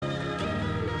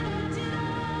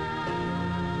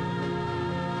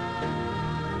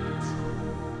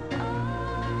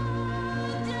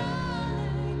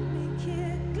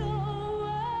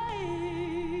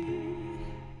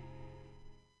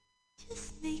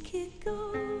Take it go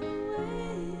away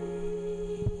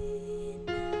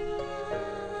now.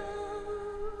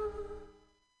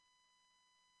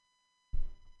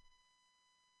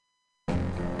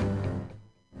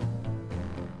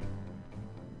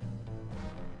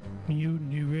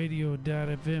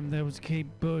 MutinyRadio.fm. That was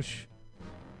Kate Bush.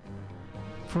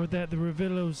 For that, the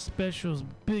Ravillo Specials,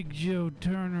 Big Joe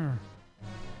Turner,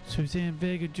 Suzanne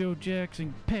Vega, Joe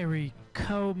Jackson, Perry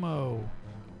Como,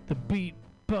 The Beat,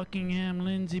 Buckingham,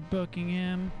 Lindsey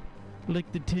Buckingham,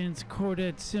 Lick the Tins,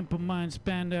 Quartet, Simple Minds,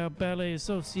 Spandau Ballet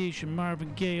Association,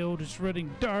 Marvin Gaye, Otis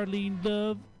Redding, Darlene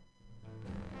Love.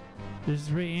 This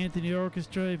is Ray Anthony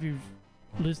Orchestra. If you're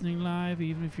listening live,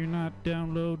 even if you're not,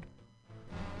 download,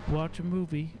 watch a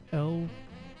movie,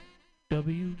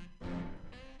 LW.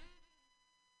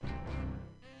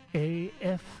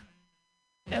 AFLMOYT,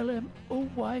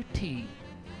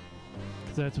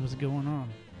 because that's what's going on.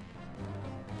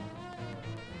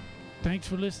 Thanks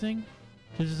for listening.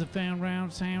 This is a Fan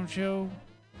Round Sound Show.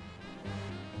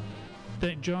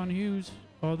 Thank John Hughes.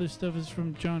 All this stuff is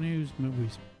from John Hughes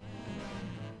movies.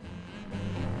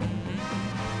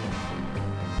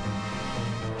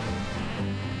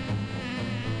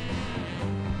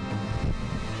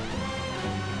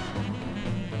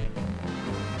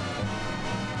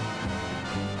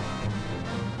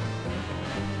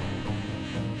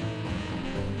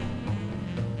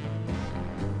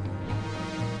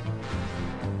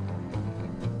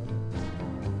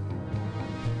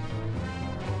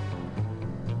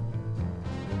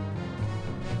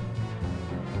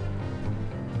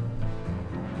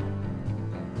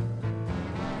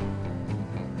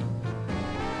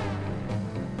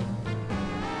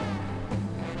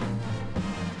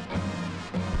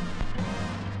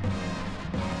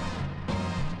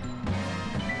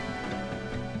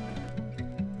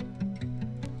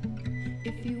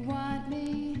 If you want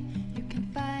me, you can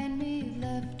find me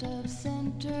left of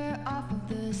center off of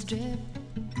the strip,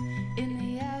 in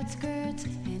the outskirts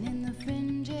and in the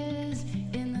fringes,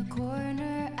 in the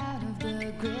corner out of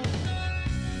the grip.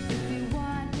 If you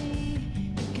want me,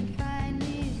 you can find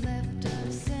me left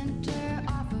of center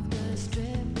off of the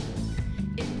strip,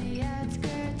 in the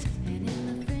outskirts and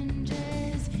in the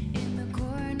fringes, in the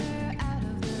corner out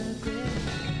of the grip.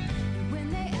 And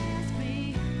when they ask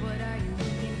me, what are you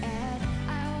looking at?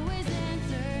 I always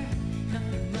answer,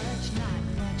 nothing much, not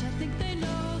much. I think they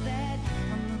know that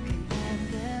I'm looking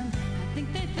at them. I think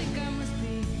they think I'm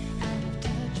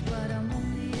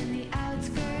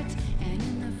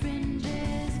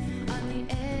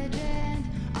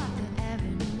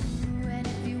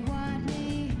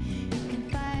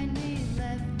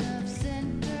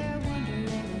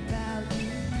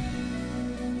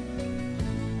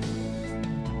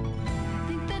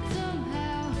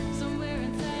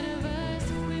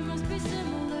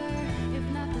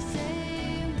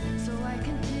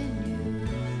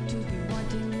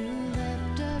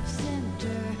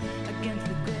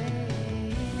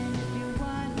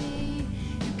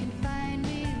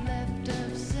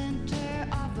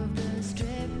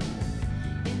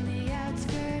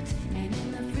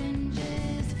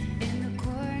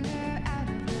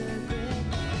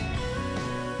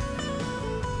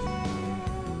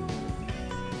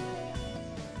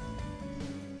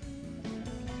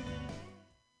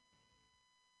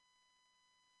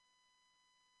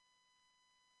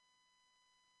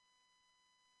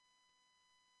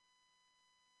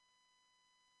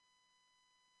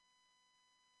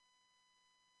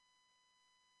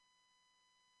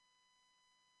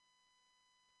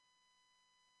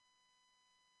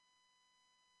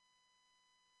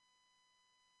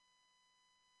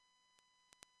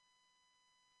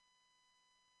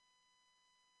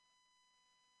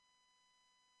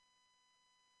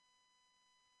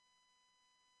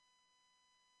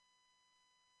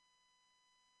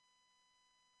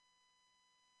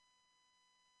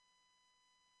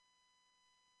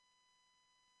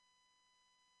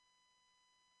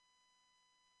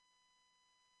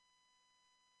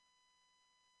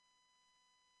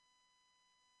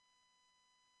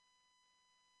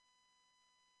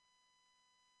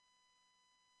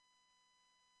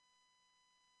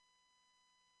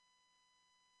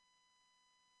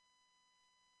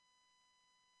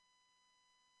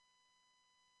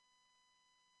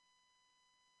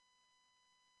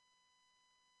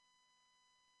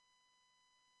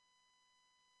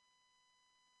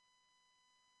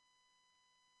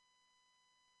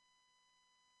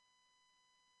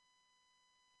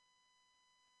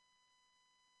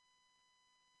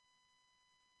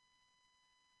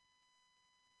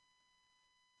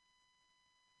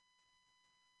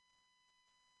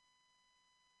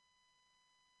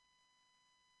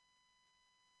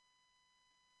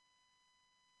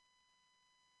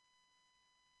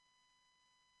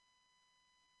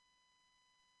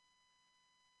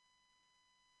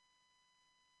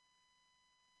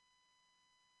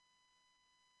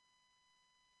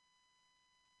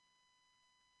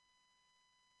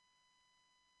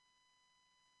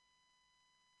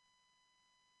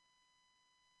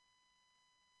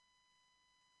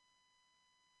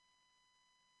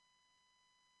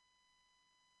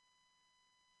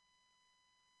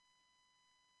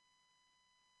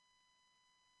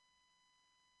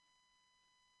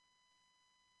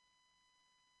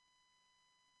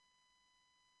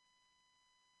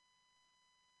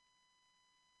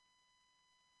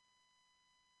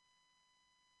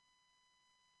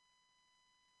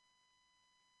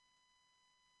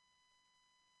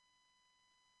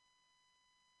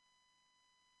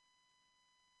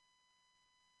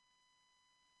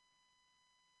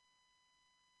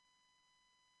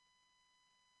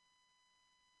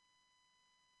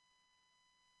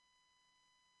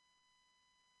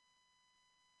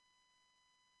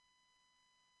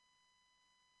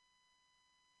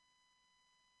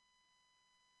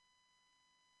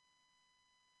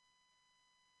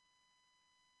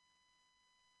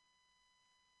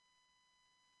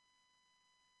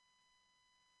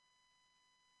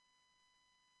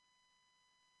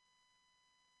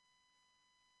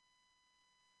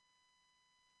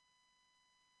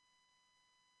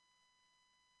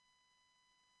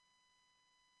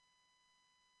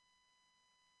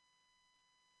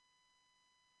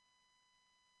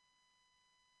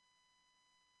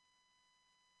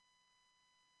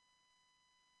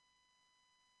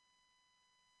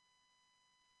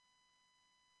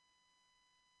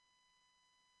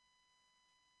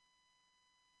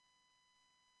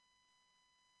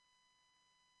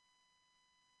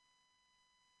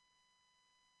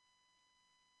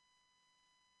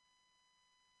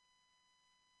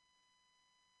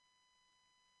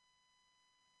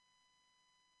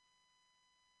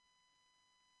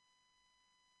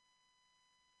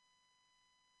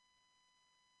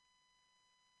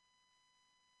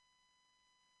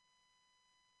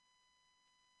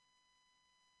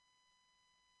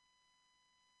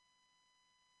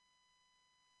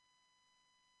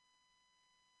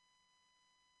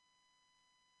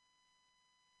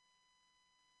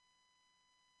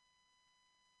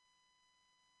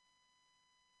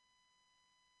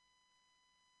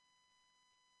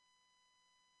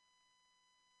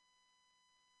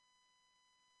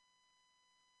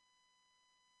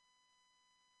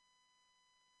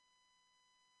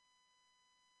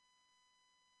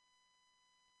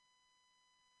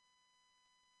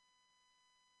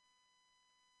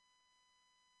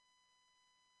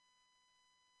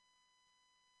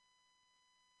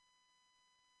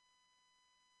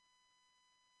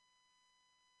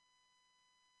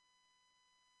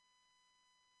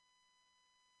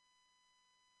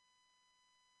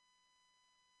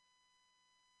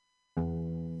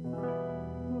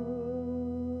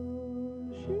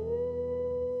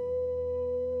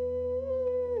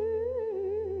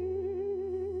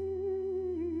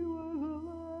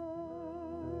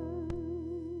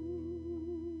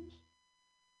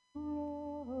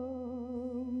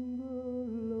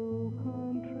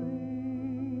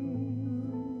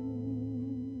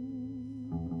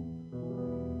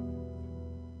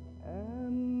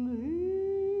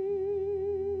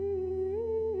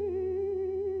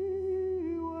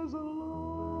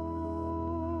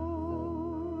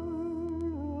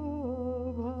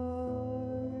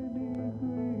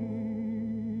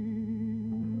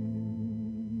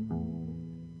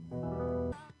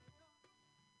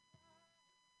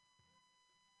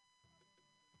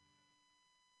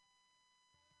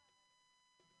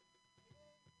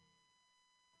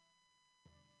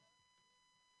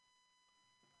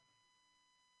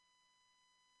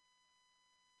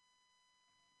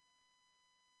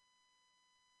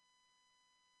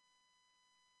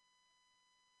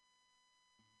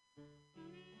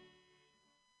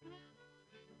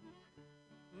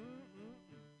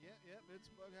Yep, it's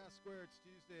Bughouse Square. It's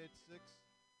Tuesday at 6.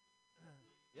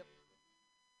 Yep,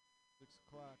 6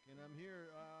 o'clock. And I'm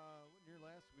here, wasn't here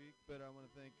last week, but I want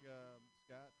to thank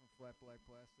Scott from Flat Black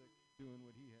Plastic doing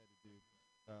what he had to do.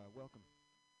 Welcome.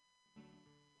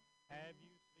 Have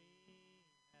you seen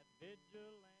that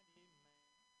vigilante man?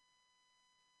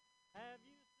 Have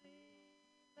you seen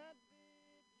that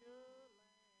vigilante man?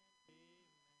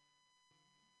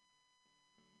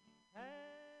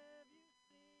 Have you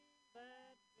seen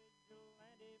that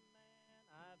vigilante man?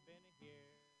 I've been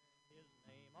hearing his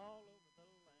name all over the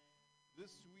land.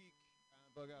 This week on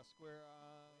Bughouse Square,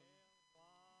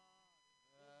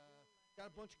 got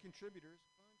a bunch of contributors.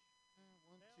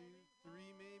 One, two,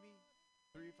 three maybe.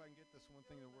 3 if I can get this one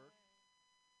thing to work.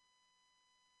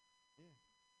 Yeah.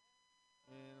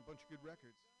 And a bunch of good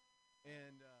records.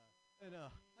 And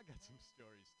I got some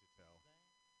stories to tell.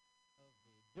 A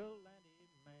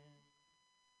vigilante man.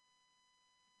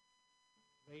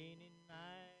 Rainy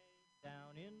night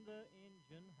down in the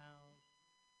engine house,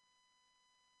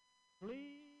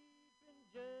 sleeping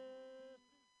just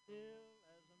as still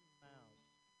as a mouse.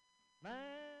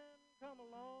 Man come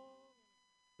along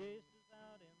and chased us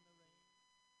out in the rain.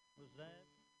 Was that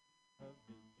a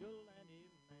vigilante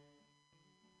man?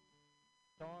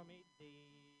 Stormy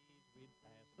days we'd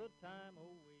pass the time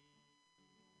away,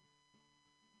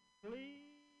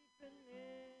 sleeping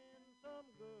in some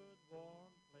good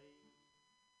warm place.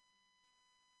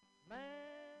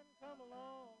 Man come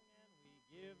along and we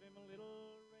give him a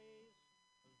little race.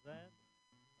 Was that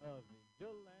a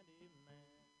vigilante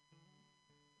man?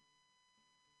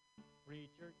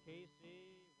 Preacher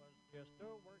Casey was just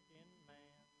a working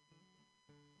man,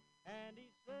 and he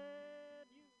said,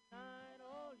 unite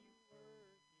all you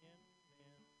working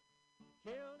men.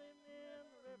 Killed him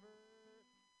in the river,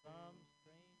 some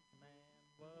strange man.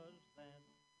 Was that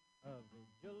a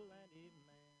vigilante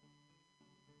man?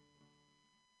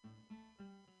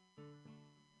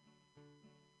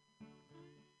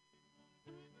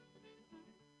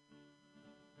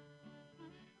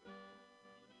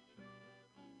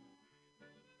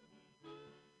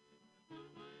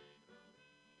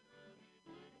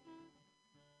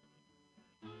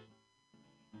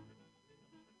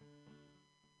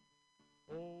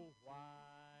 Oh,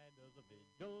 why does a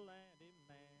vigilante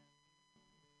man,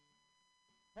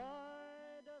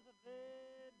 why does a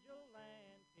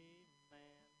vigilante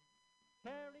man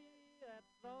carry that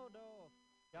sawed-off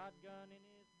shotgun in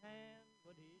his hand?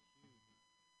 Would he shoot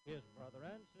his brother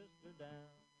and sister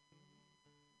down?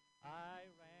 I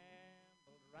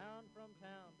rambled around from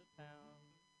town to town,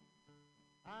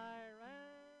 I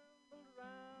rambled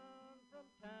around from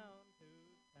town to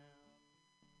town,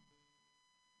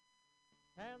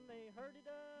 and they herded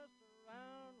us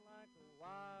around like a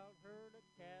wild herd of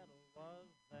cattle. Was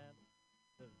that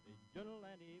the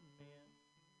vigilante men?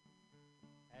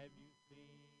 Have you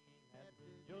seen that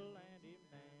vigilante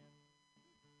man?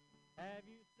 Have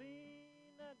you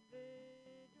seen that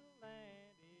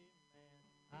vigilante man?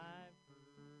 I've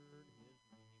heard his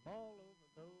name all over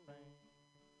the land.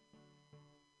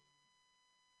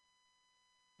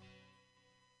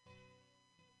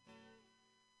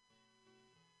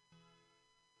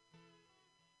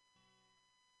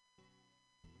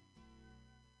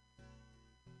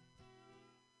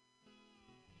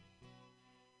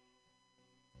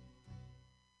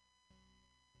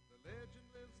 The legend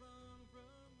lives on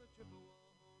from the Chippewa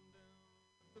on down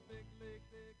the big lake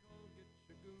they call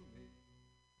Gitchagumi.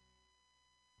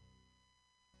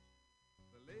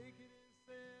 The lake, it is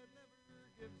said,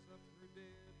 never gives up her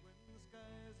dead when the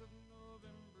skies of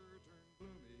November turn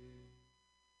gloomy.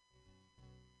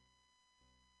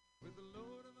 With a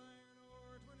load of iron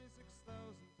ore 26,000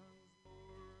 tons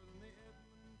more than the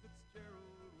Edmund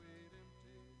Fitzgerald weighed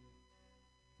empty.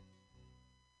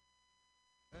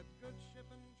 That good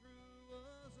ship and true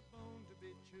was a bone to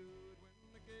be chewed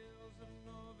when the gales of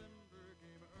November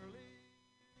came early.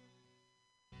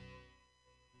 The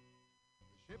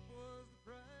ship was the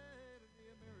pride of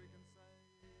the American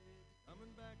side,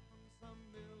 coming back from some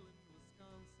mill in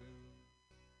Wisconsin.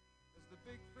 As the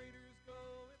big freighters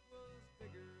go, it was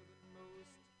bigger than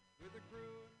most, with a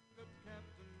crew and good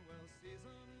captain well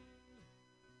seasoned,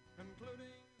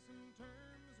 concluding some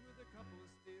terms with a couple of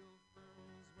steel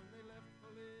firms when they left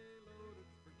fully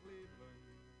loaded for Cleveland.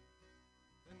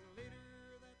 Then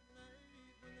later that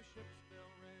night when the ship's bell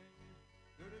rang,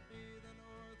 could it be the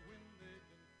north wind they'd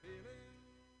been feeling?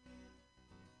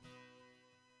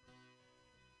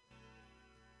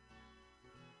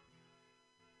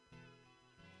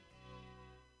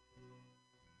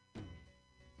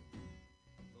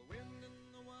 The wind in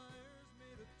the wires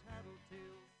made a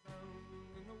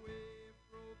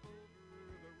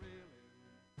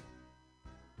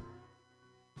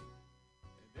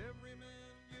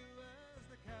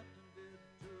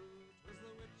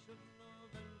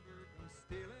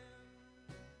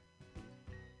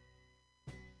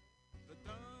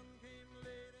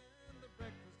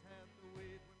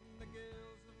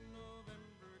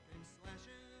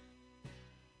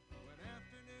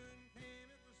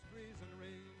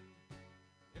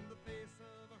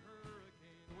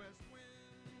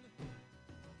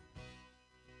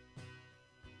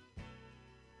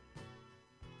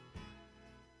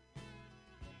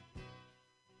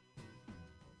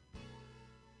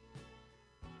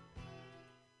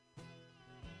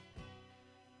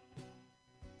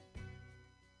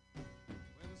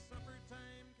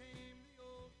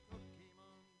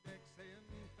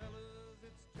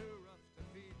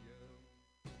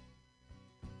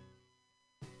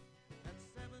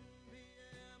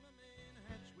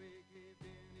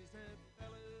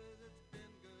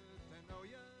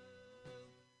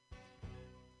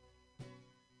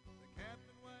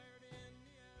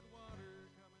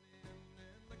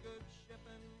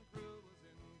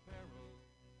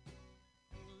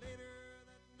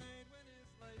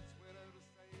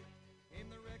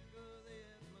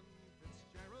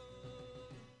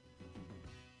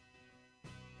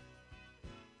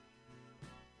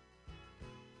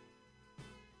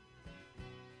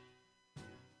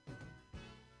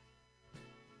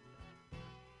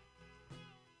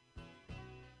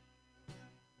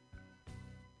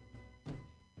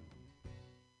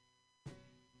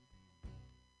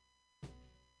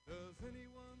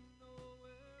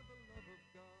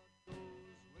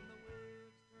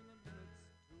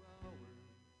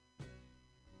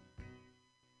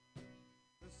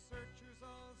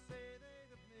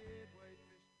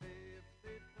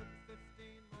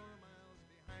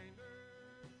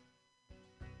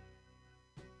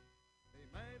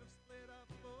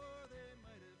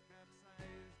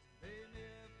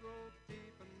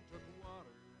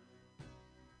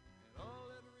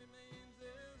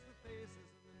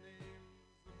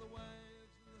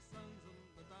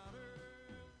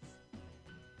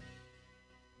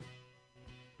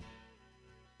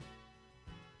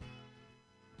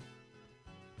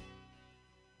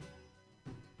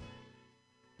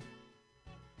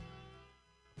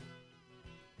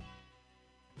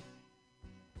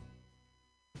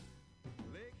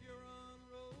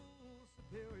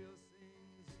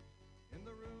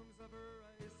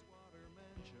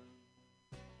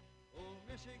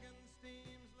Michigan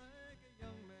steams like a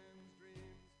young man's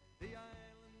dreams. The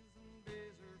islands and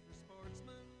bays are for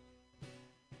sportsmen.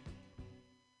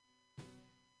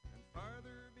 And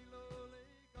farther below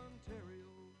Lake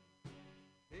Ontario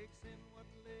takes in what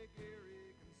Lake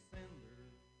Erie can send her.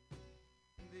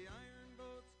 And the iron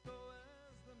boats go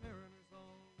as the mariners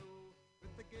all know,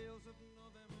 with the gales of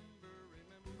November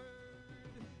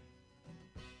remembered.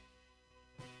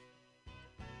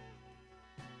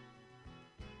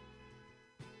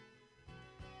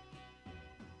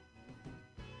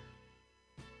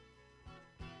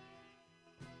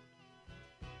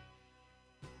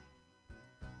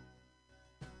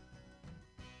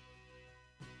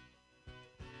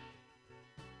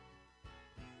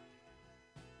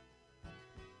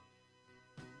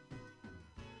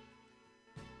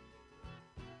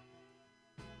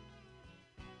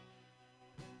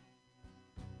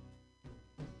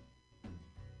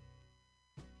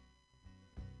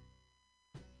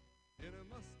 In a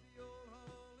musty old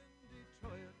hall in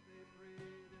Detroit they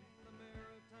prayed in the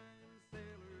Maritime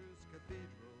Sailors'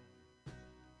 Cathedral.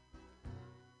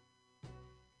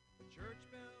 The church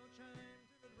bell chimed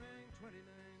till it rang 29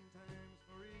 times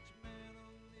for each man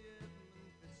on the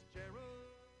Edmund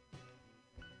Fitzgerald.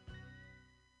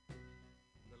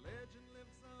 The legend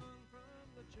lives on from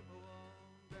the Chippewa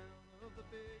down of the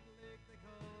big lake they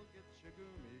call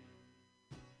Gitchagumi.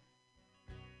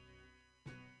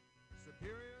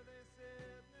 Superior, they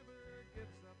said, never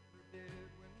gives up her dead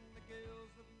when the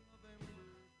gales of November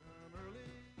come early.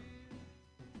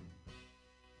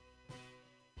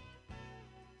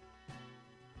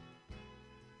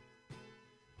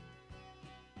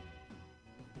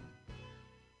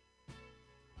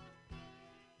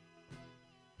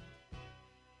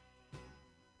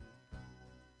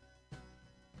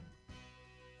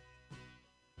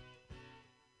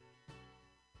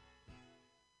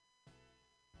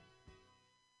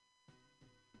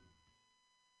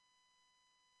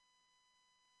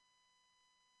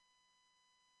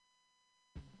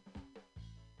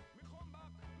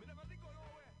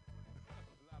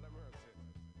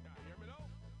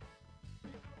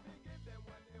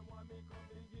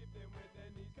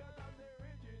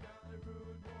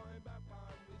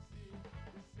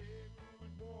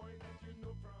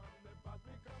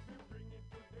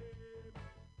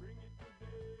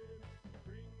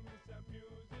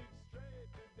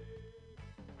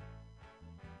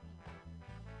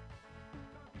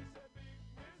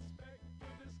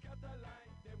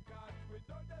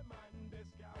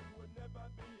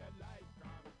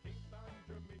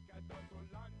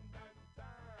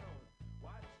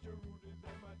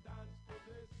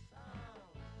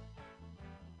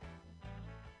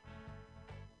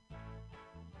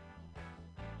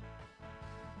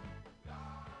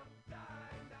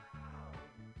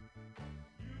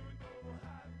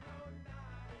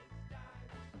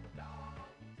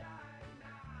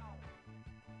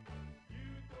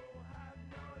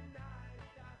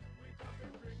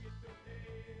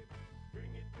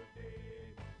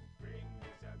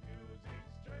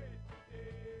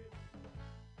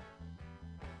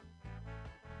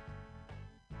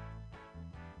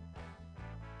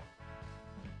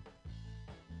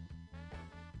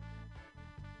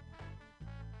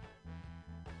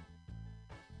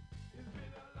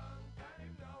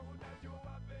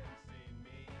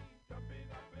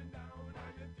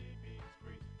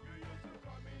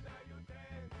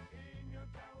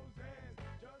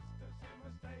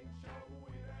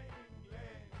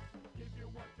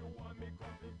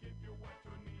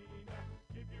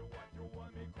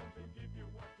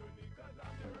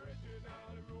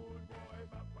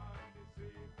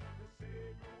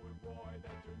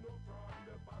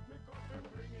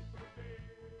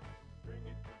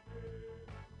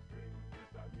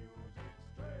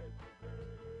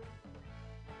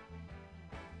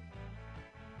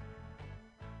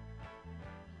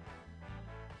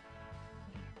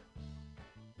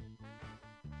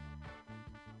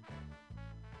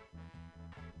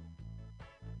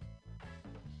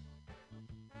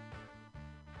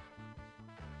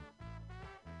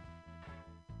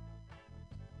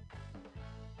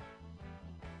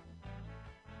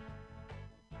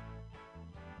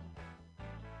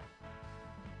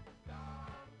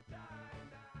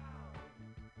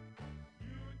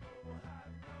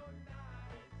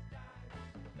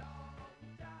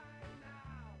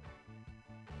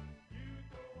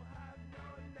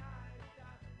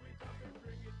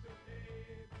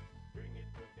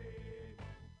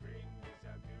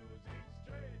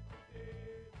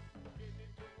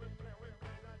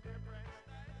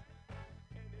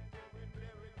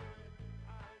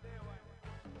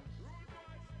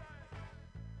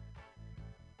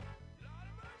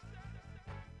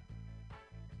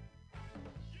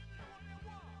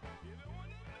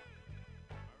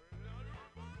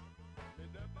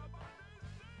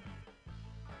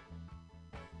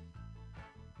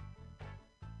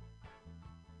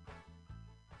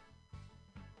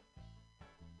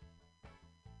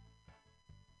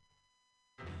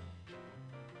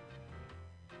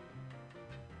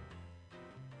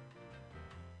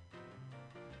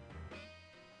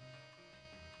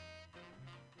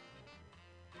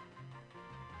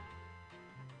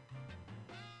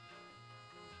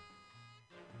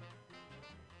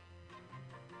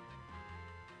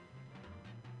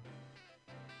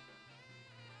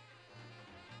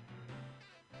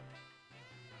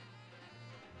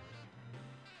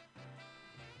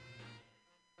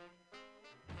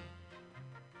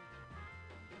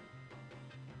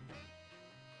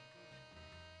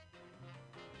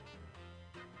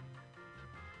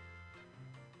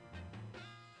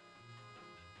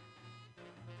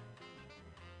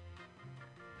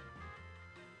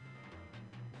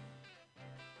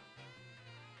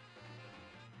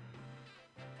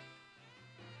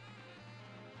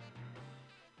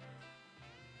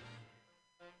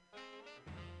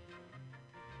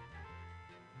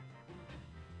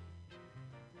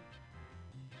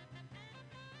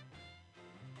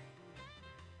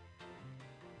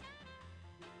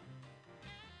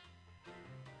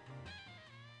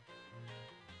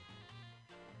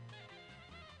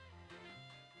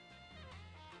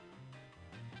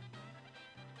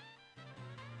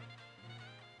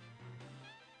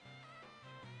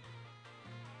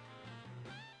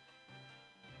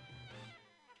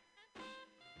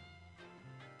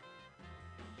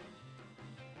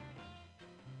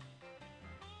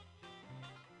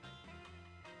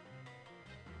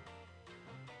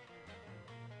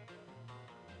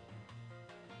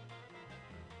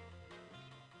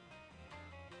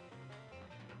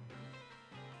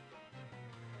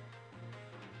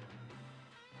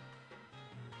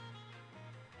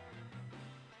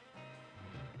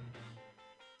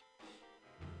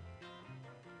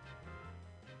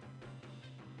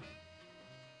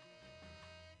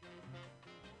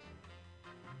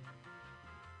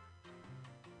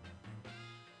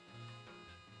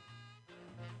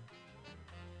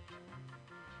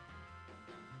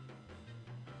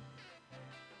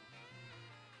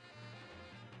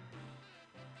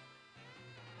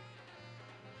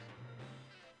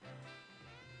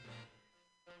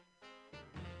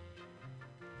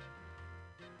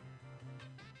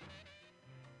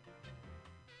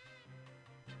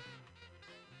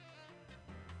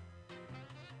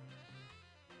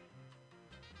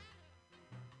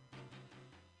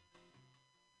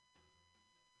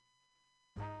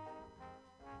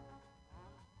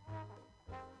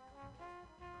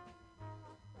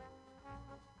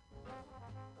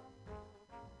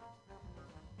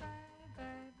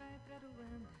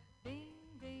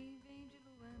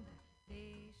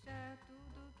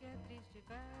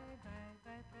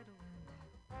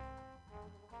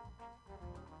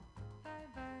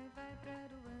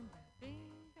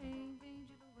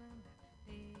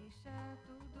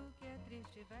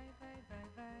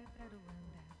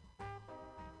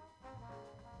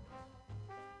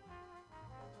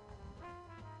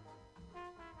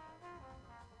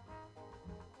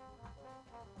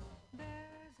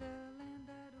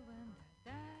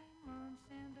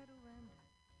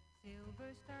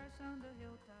 were stars on the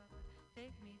hilltop.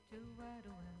 Take me to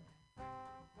Rwanda.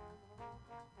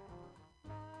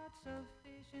 Lots of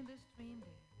fish in the stream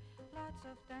there. Lots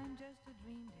of time just to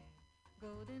dream there.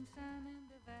 Golden sun in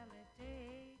the valley.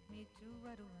 Take me to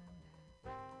Rwanda.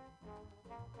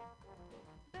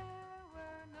 There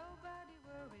were nobody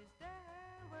worries.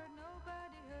 There were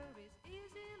nobody hurries.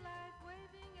 Easy life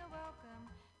waving a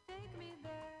welcome. Take me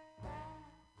there.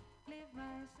 Leave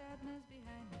my sadness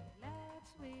behind me. Let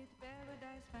sweet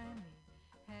paradise find me.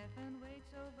 Heaven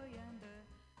waits over yonder.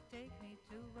 Take me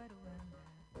to Rwanda.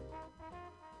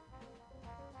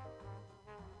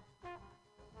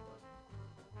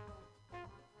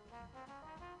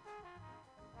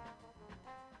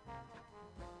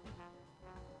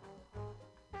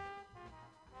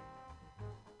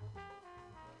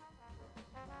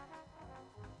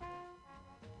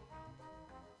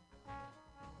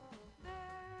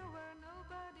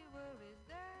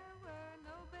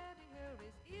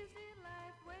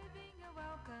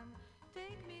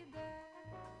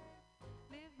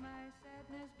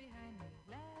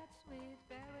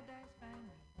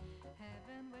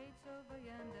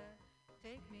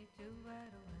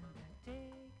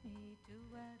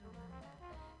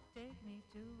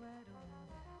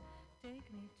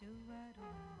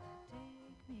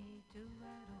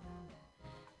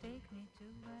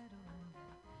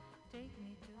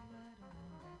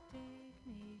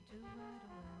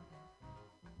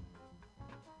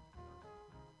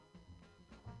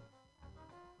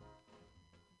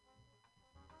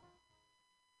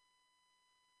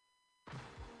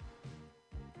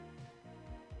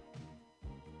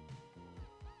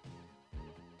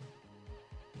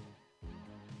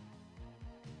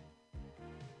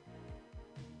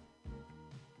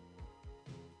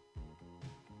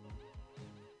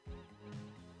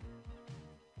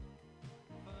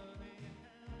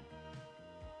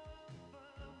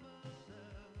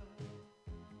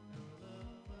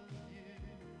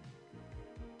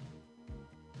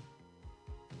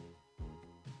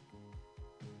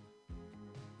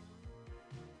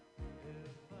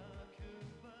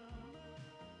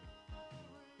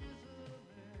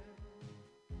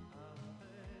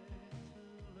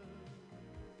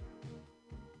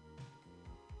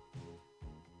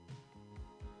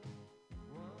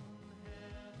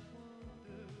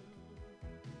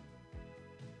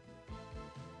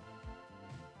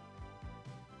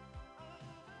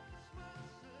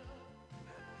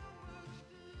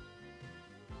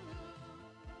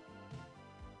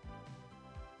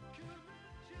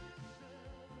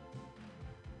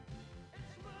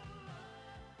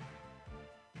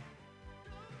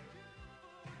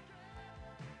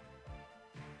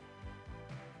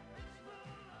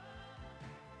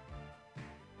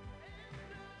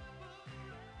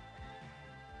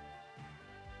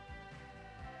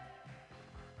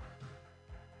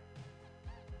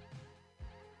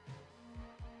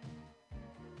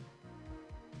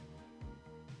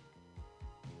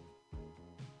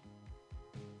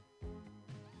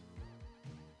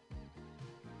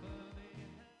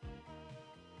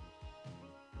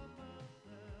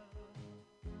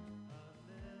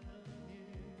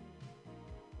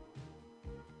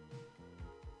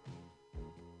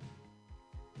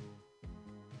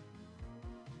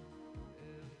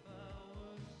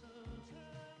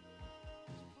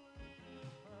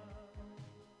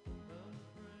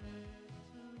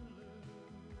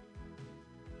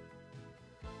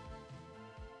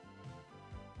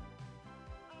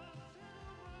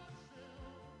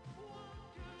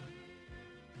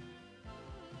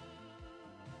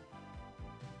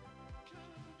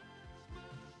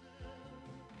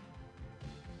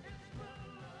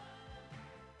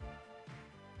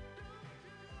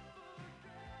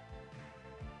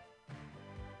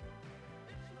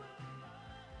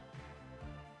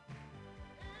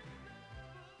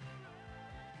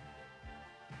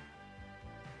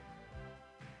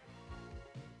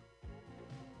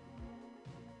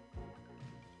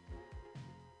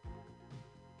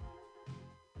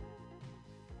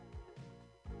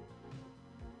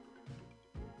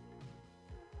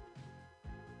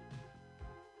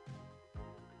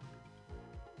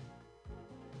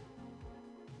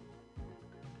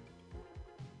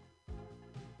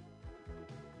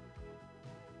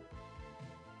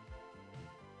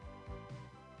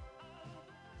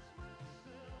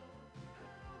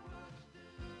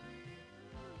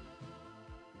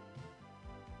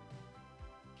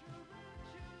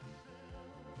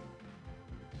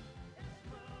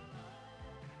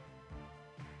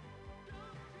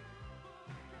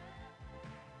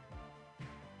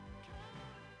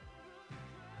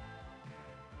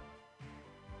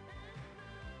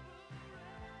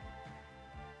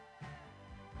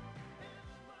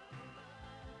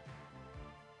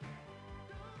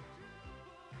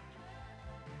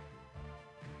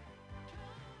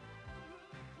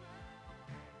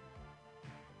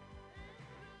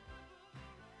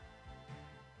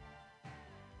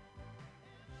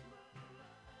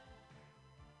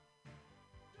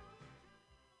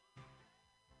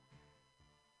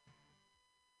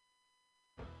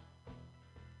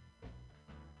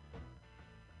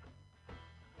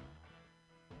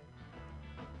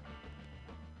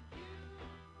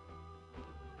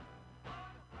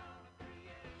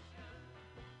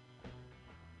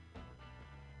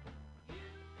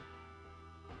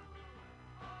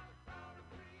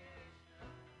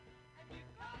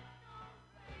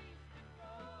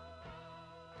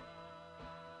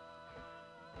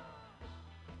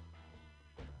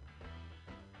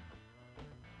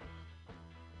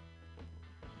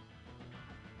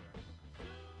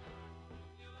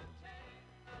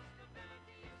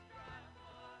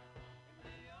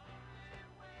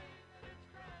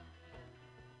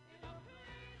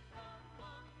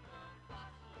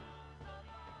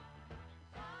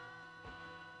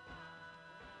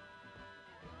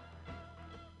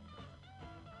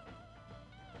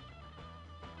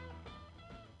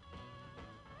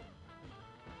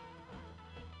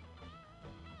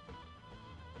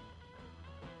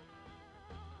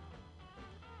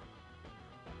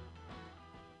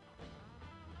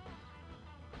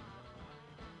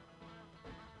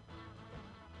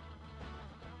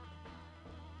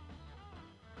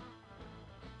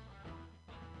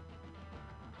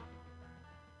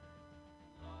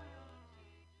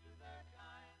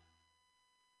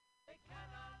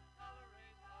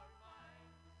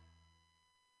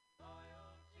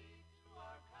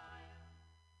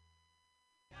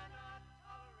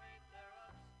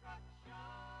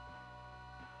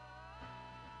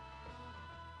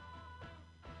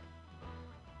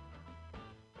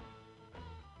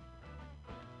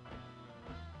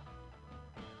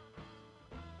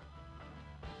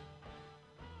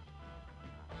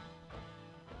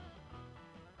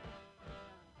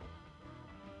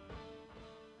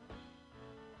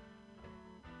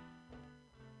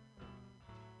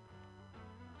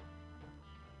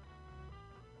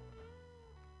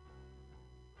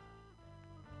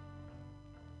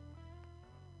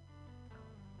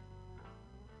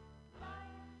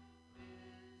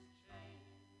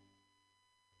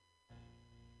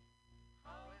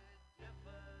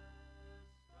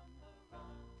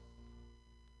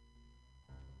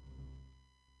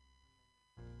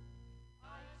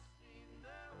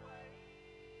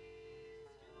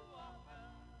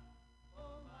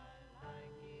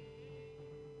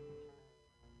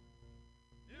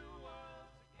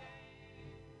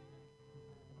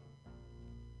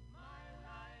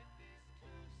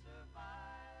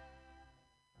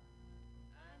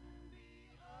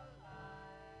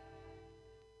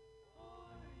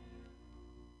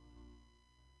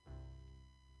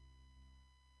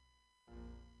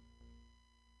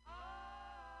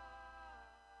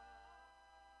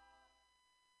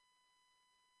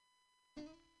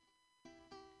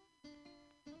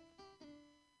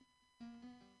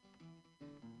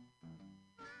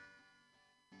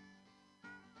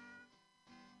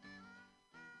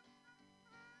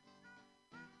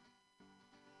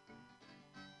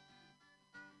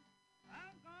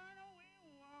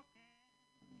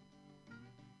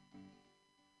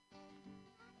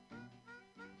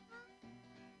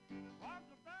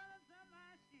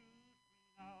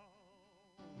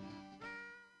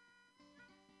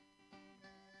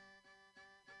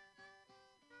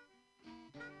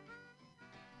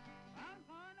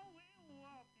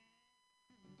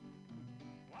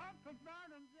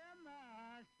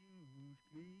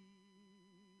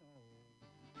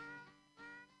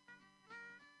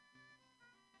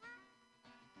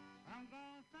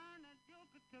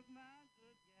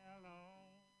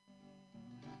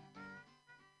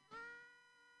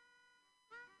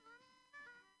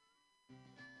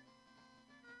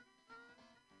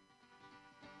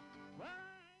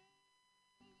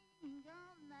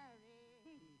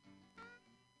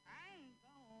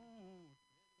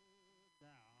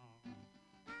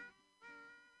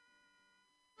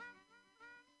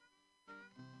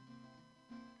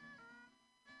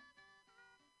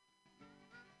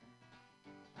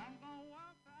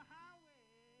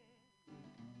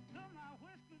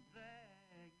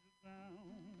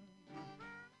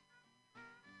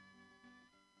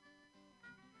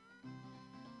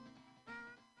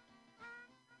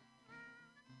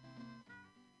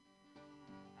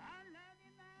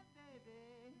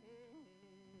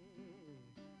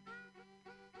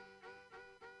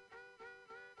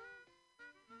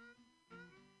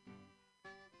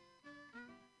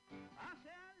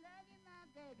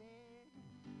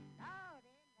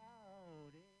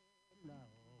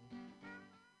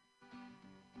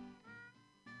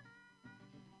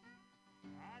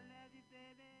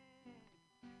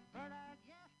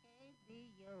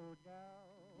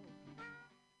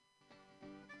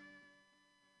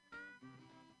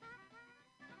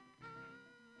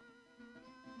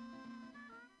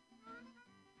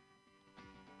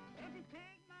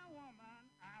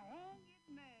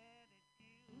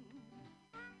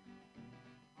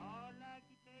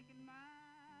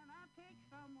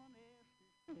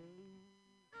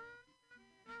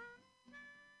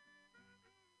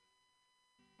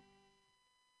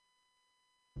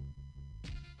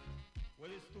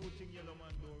 yellow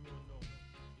man don't run down.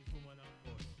 This woman and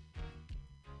boss.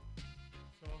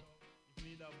 So, if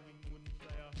me that wing wouldn't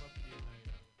fly off a plane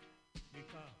either.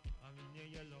 Because I'm in a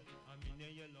yellow, I'm in a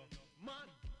yellow. Man,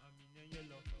 I'm in a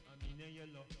yellow, I'm in a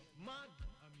yellow. Man,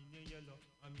 I'm in a yellow,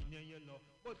 I'm in a yellow.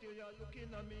 But you are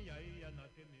looking at me, I and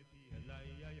not me feel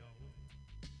like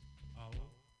ow.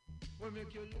 When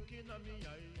make you looking at me,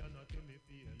 I and not me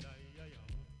feel like ow.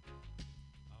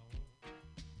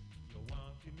 You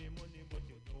want for me money, but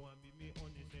you don't want me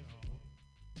honey, say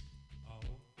ow.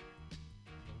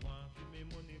 You want for me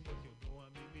money, but you don't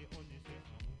want me honey, say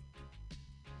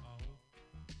ow.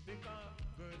 Because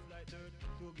girls like dirt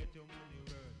to get your money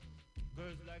worth.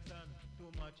 Girls like sand to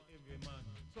match every man.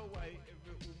 So why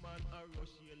every woman a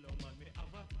rush yellow man? Me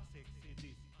have a sexy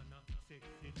this and a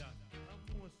sexy that. And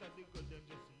most of the girls them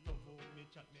just love how me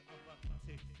chat. Me have a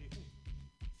sexy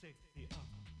sexy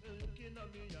looking at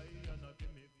me eye and not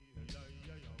me feel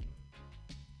like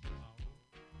ow.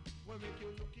 When make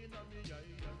you looking at me eye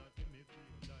and not me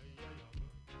feel like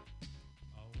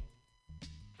ow.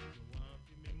 You want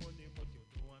for me money but you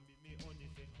don't want me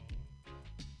honey, say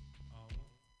ow.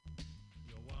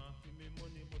 You want for me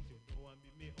money but you don't want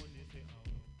me honey, say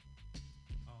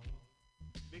ow.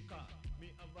 Because me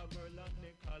have a girl and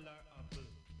me call her Apple.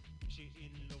 She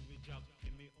in love with Jack,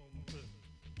 me uncle.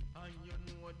 And you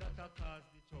know that I cause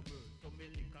the trouble. So me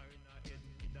lick her in her head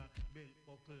with a belt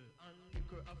buckle. And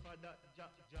lick her after that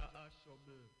Jack a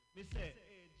shovel. Me say,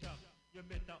 hey Jack, you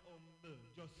better humble.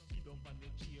 Just sit down on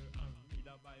the chair and read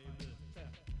a Bible. Say,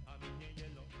 I'm in a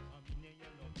yellow, I'm in a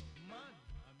yellow. Man,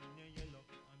 I'm in a yellow,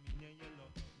 I'm in a yellow.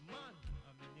 Man,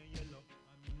 I'm in a yellow,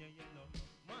 I'm in a yellow.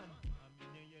 Man, I'm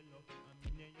in a yellow, I'm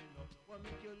in a yellow. What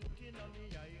make you looking at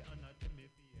me eye and not me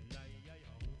feel like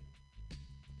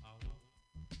ow.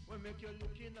 What make you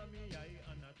looking at me eye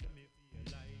and not me feel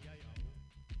like ow.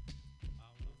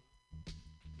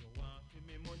 You want for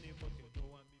me money but you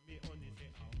don't want me honey, say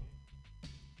ow.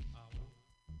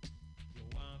 You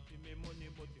want for me money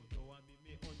but you don't want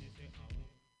me honey, say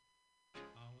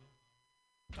ow.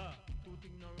 Car, two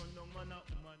things no run down man a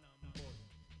woman and boss.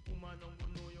 Woman don't go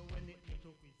know you when it get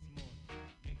to Christmas.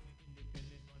 Next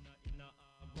independence man a in a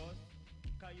August.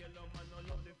 Cause yellow man no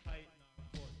love the fight nor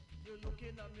fuss. You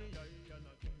looking at me eye and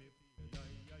not me feel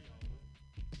like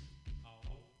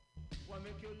ow. What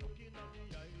make you looking at me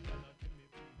eye and not me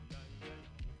feel like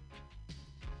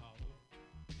ow.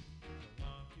 You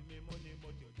want for me money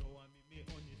but you don't want me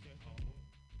honey, say ow.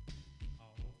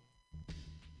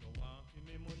 You want for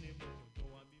me money but you don't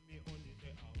want me honey,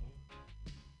 say ow.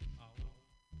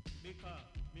 Because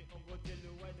me go tell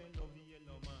you why they love the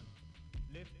yellow man.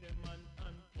 Left the man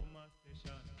and come a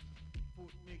station.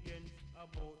 Put me against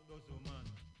about dozen man.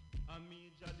 And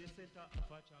me just the center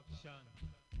of attraction.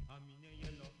 I'm in a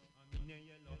yellow, I'm in a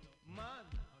yellow. Man,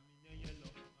 I'm in a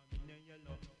yellow, I'm in a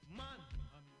yellow. Man,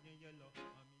 I'm in a yellow,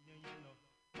 I'm in a yellow.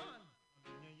 Man, I'm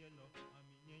in a yellow, I'm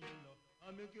in a yellow.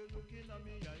 I make you looking at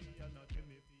me eye and not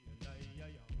me feel like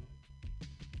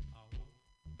ow.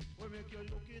 What make you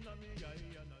looking at me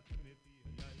eye and not me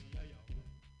feel like ow.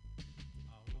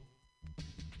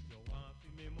 You want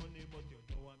for me money but you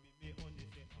don't want me honey,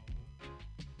 say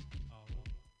ow.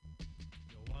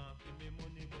 You want for me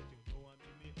money but you don't want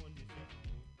me honey, say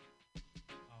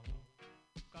ow.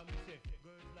 Come me say,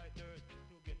 girls like dirt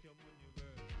to get your money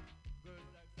worth. Girls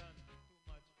like sand too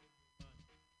much every man.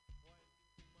 Why the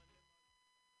woman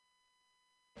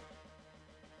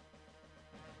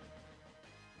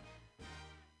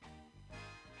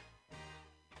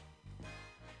them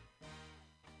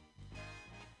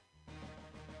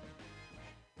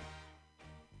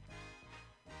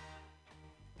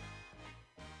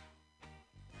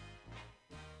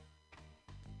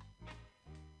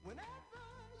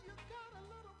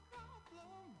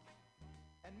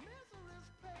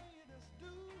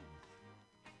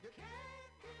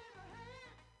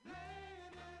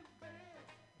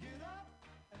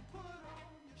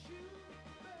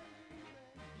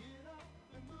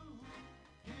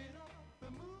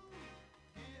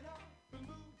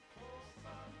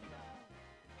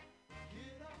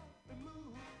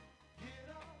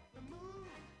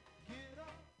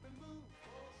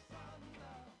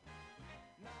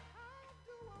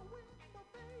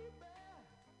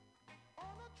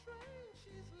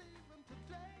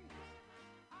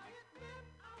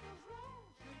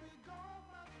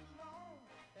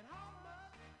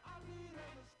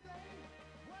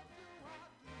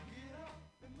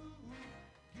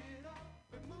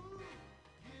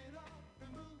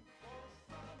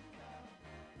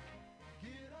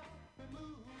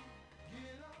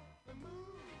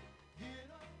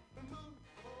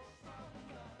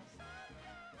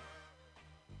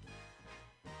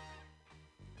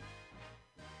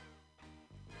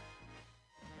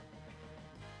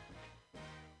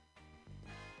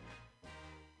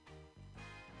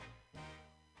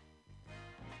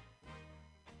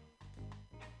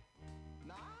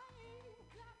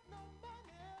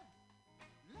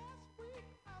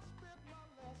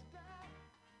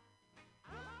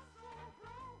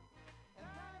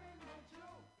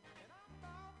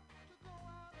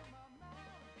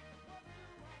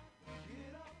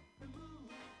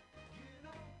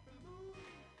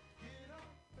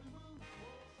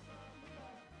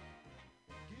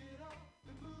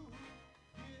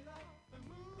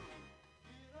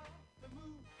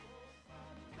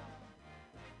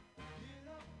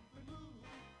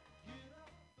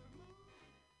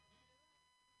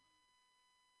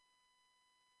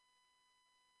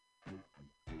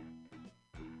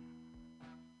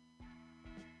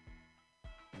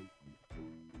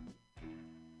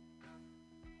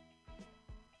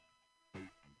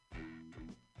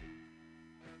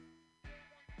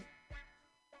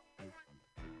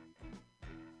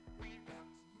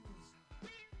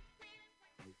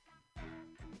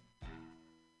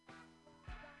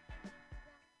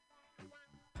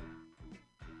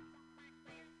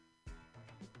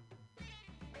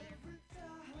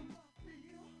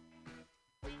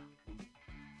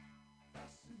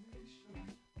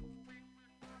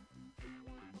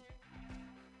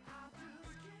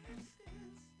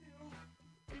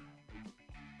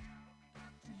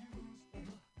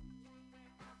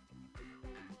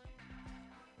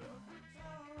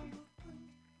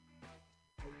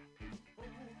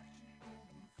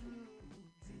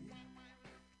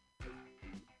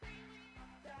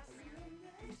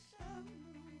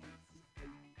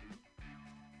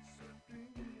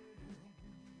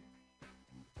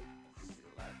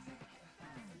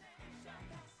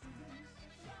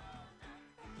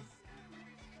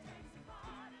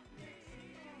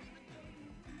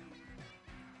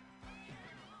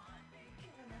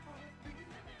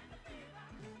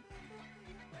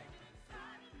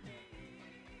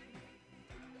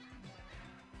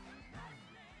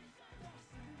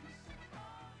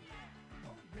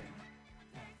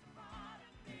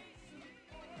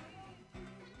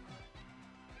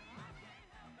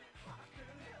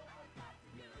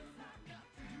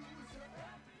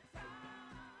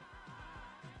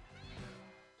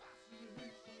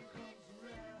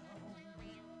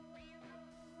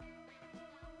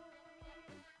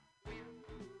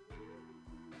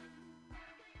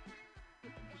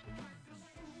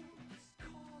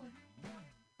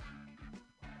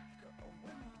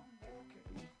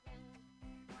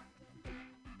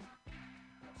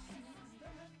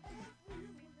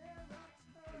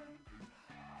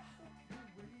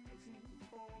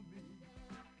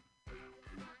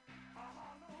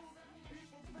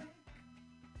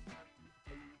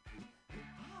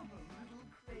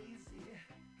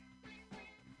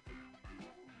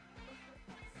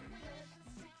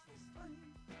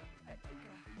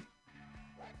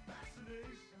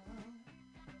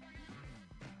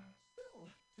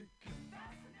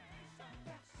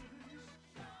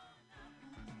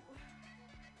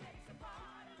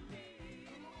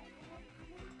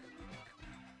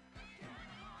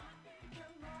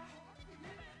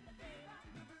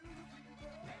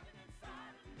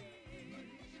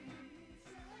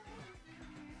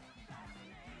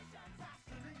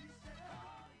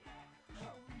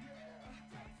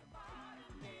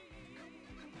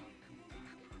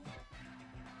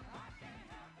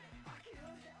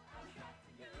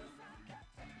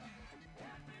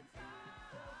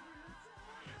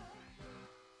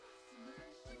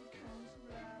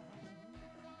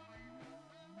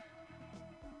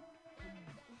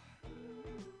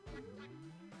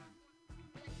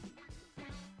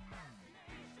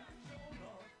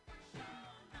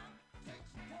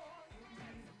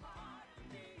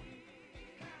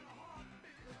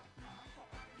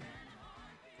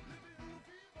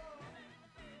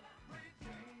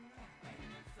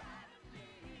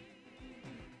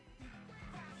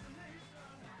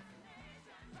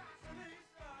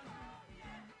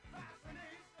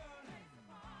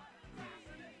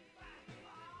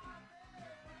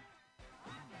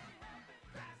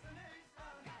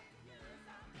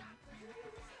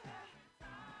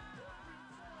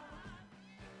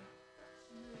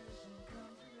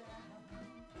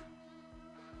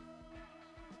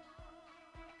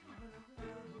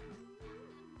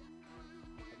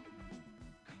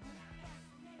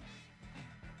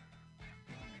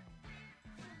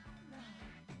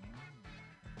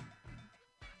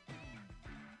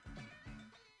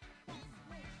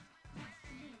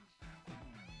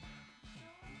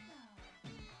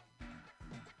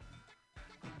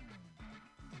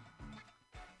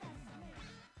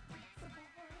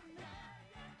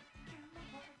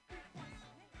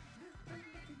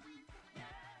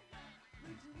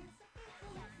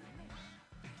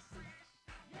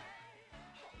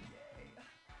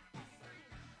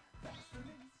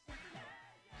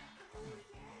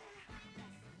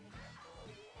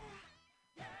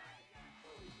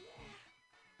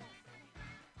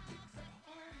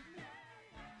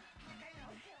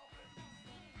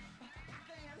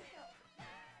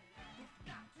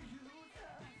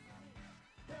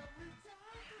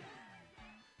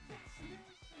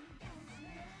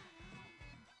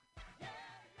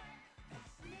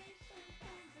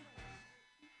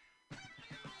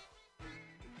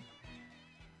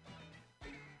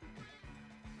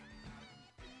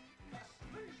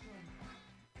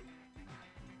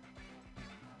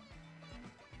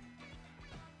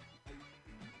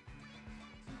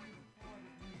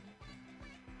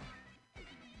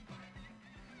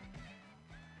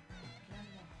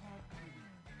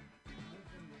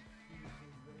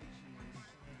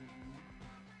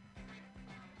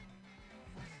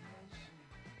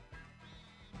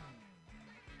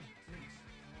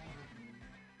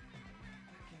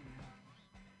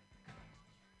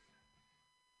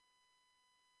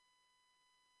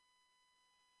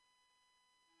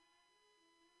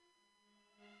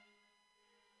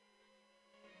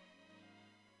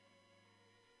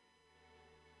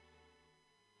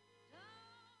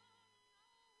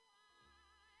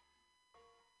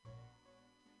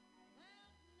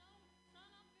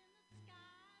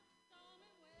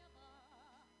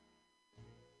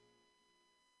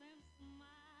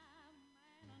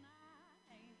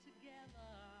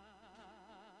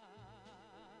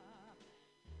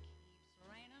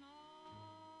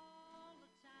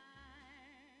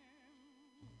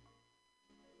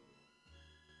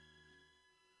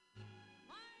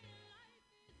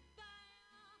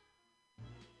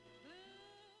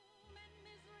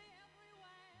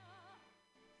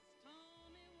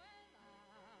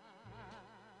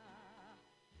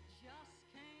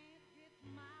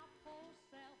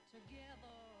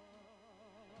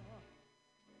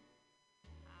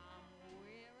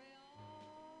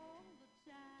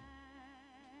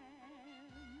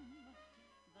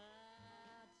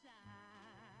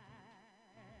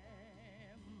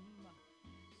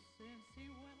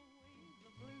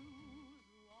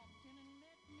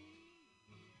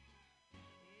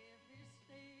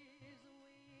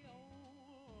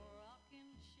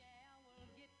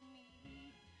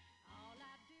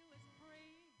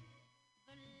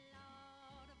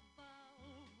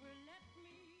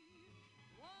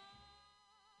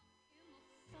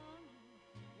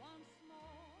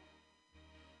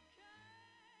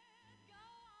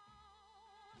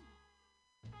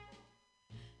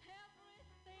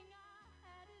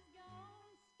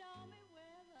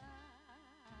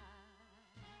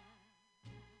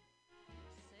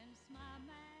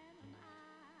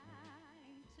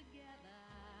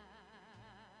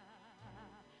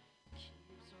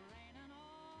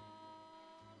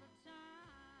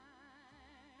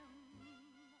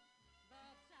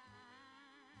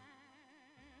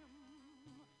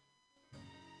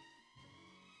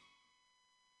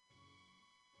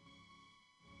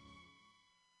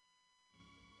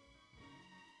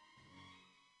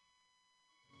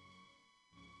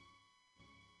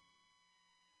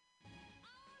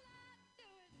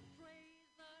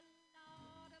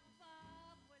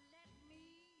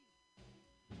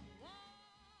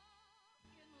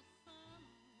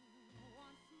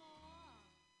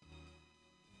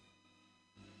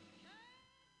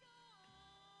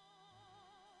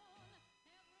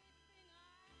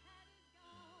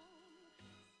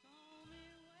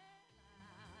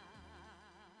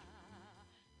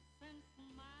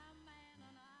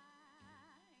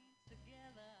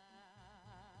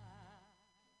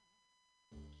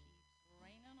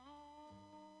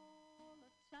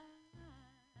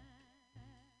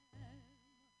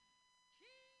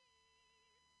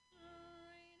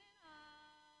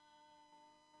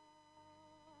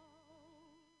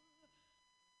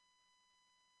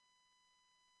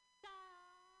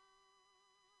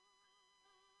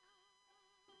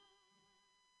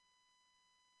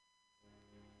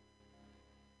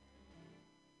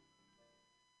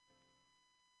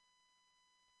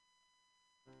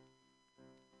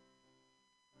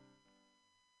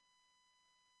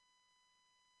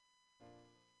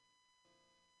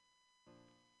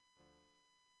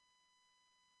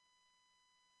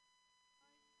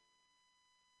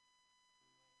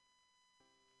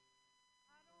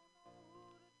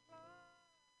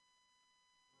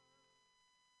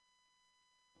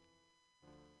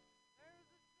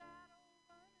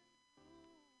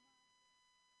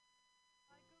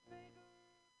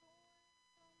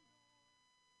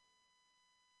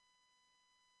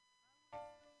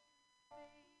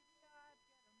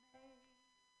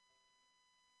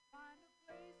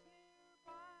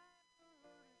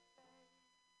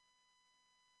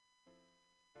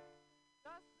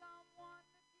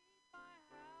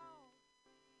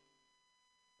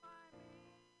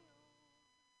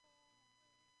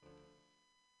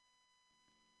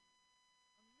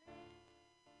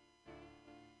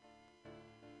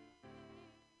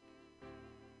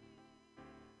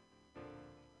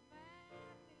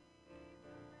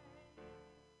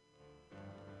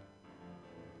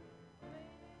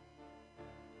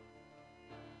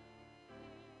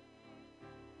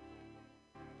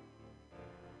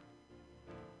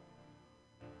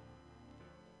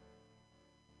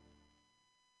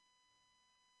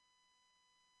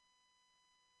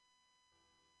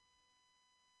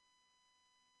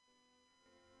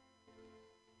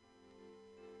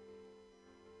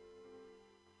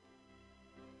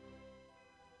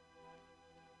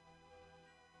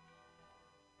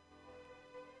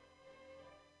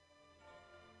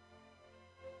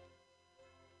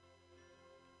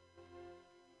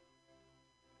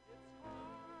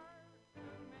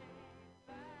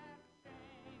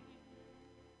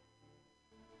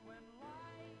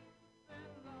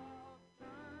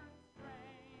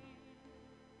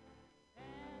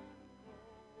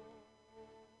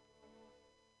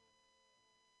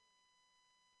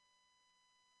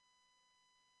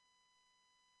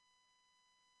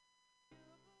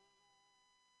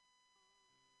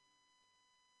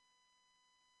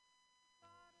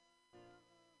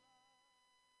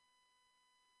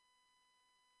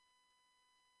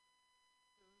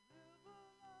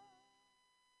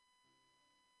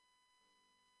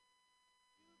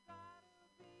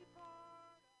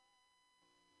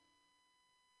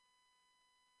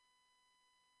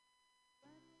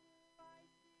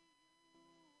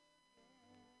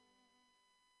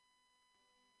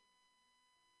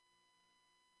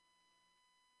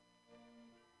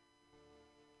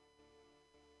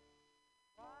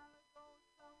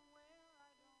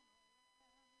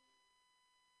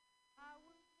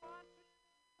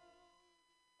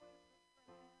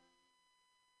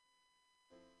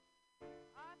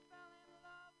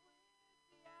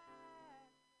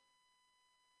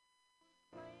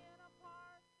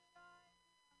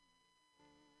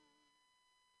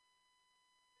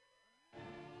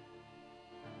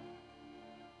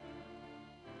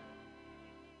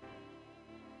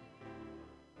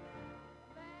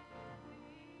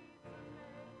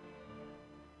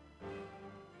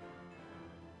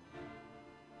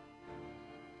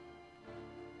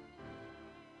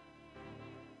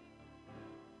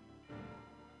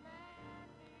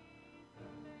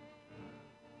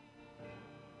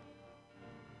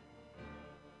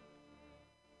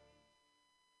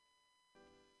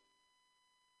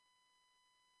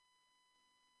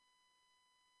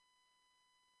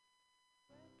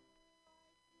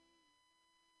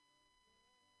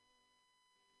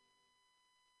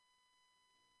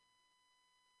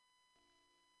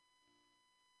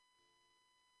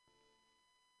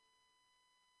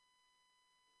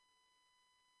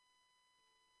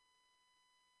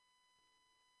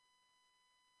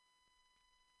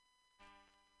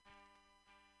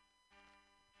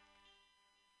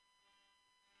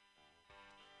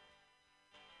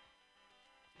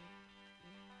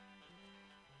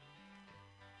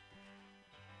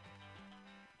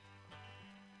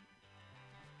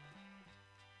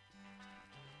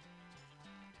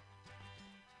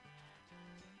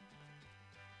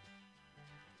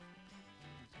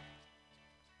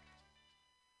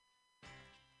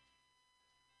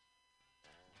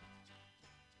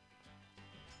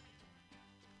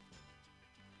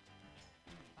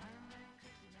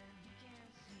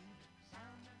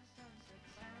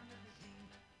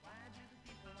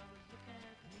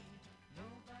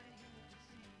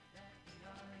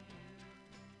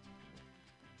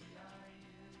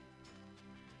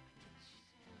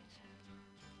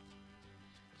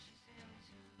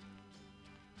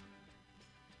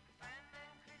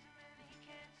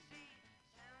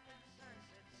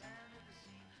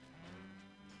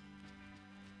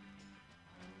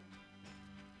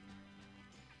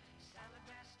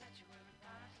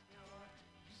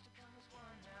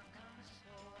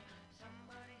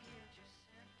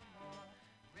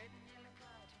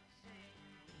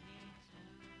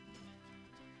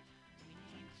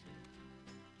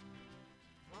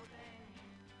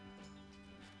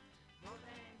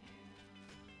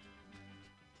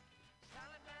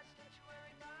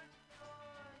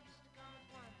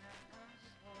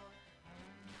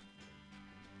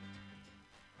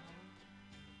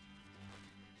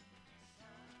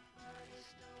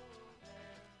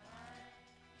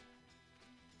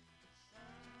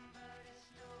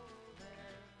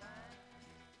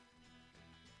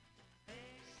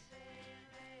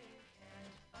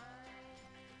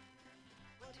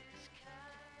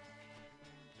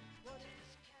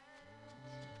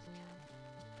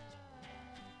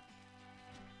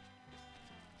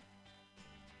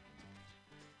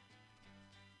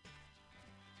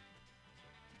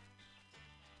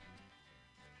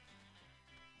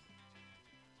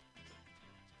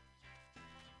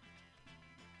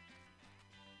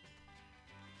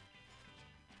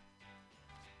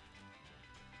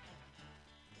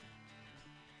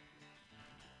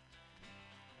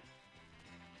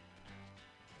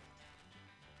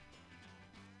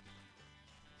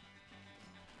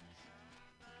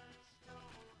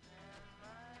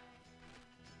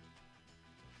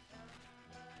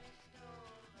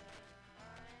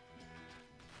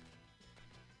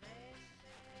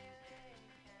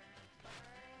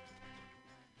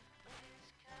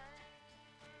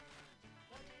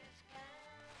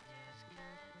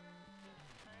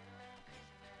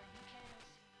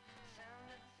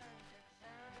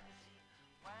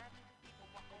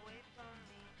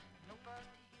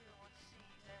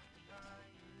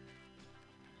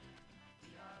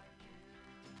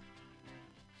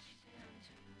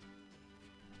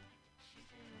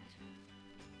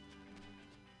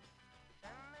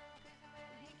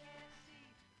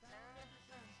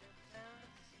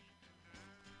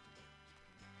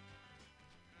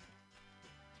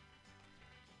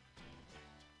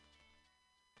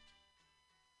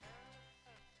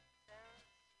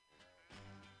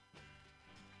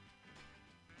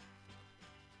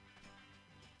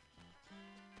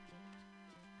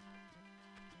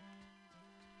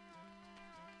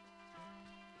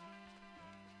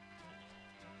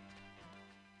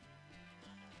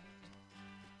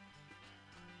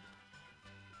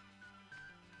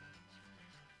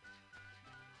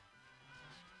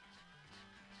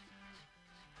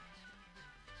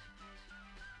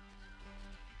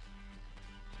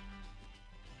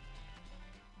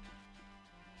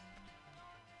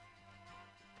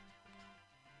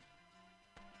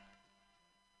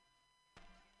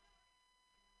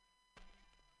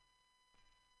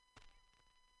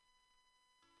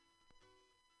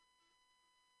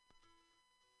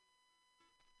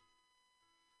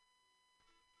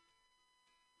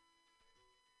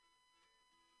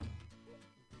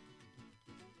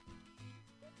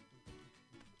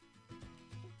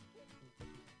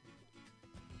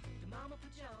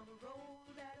Jama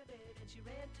rolled out of bed and she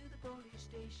ran to the police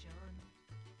station.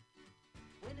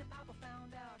 When the papa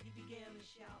found out, he began to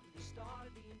shout and he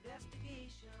started the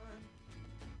investigation.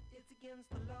 It's against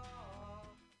the law.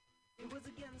 It was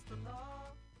against the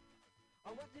law.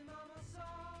 Or what the mama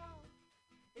saw.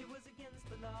 It was against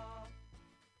the law.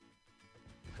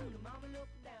 The mama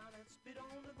looked down and spit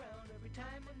on the ground every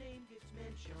time my name gets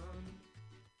mentioned.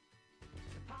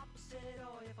 The papa said,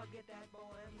 oh, if I get that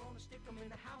boy, I'm gonna stick him in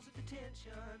the house of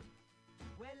detention.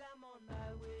 Well, I'm on my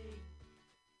way.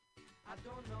 I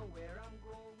don't know where I'm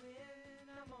going.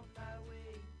 I'm on my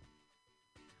way.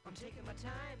 I'm taking my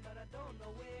time, but I don't know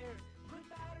where.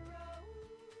 Goodbye to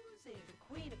Rosie, the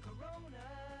queen of Corona.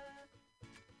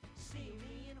 See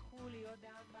me and Julio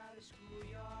down by the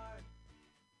schoolyard.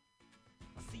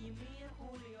 See me and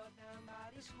Julio down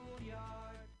by the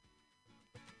schoolyard.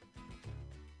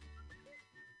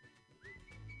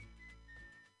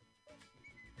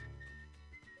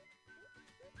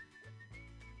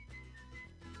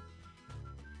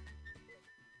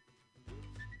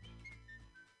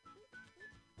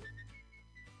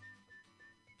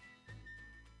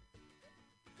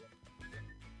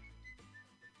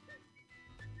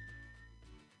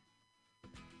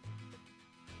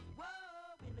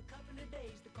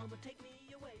 Days they're gonna take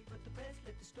me away, but the press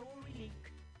let the story leak.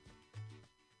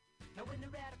 Now when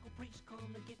the radical preach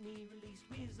come to get me released,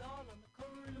 we's all on the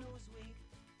current news week.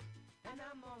 And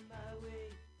I'm on my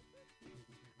way.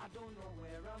 I don't know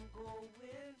where I'm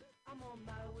going. I'm on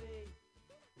my way.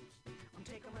 I'm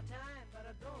taking my time, but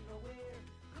I don't know where.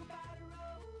 Goodbye to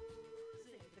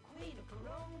Rosie, the queen of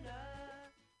Corona.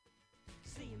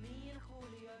 See me and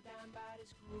Julio down by the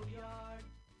schoolyard.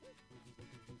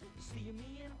 See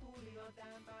me and Julio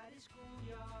down by the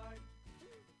schoolyard.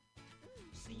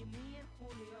 See me and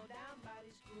Julio down by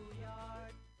the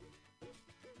schoolyard.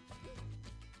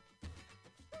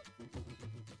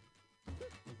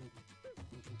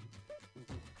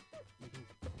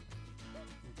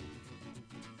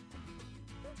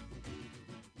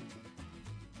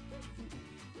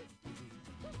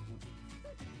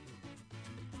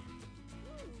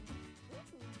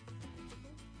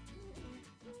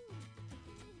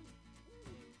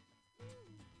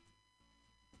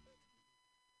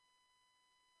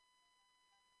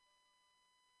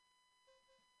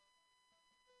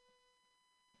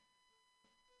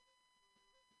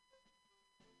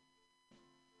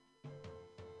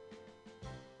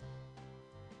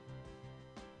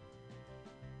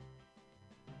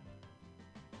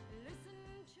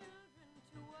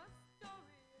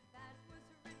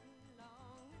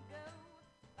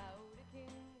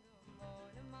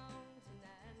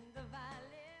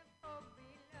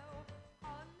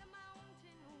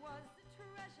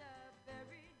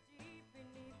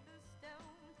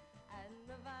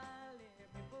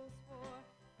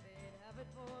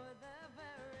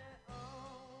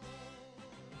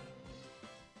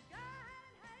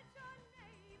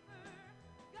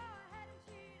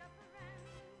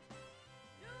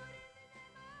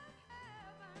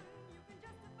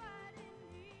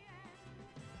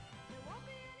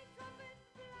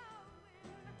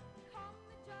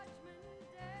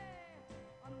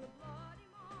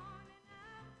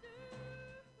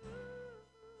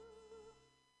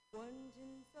 One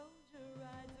tin soldier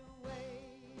rides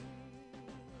away.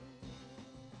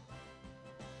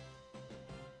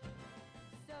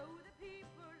 So the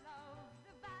people of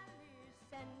the valley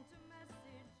sent a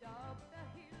message up the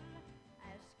hill,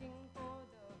 asking for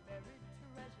the buried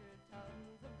treasure,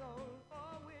 tons of gold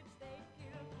for which they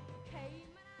kill.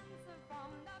 Came an answer from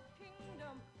the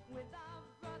kingdom, with our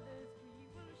brothers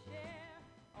we will share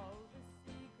all the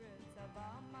secrets of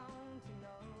our mountain,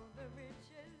 all the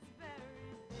riches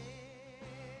buried there.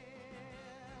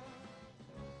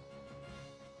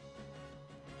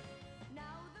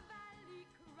 Now the valley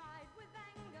cried with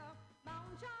anger,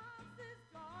 mount your horses,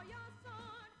 draw your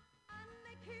sword, and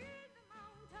they killed the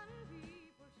mountain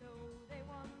people, so they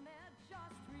won their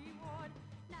just reward.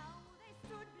 Now they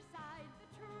stood beside the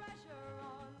treasure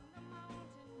on the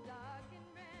mountain, dark and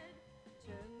red.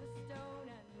 Turn the stone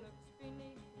and looked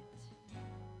beneath it.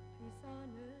 Peace on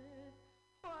earth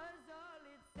was all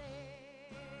it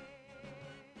said.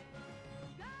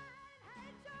 Go ahead,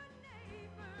 hate your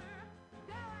neighbor.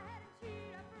 Go ahead and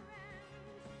cheat a friend.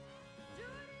 Do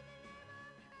it in the name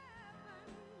of heaven.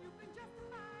 You can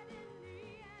justify it in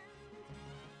the end.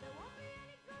 There won't be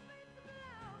any trumpets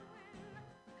blowing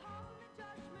come the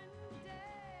judgment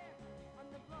day, on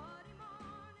the bloody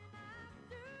morning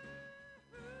after.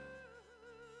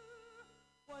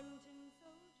 One tin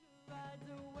soldier rides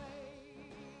away.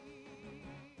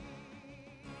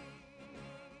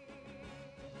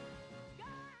 Go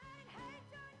ahead, hate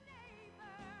your neighbor.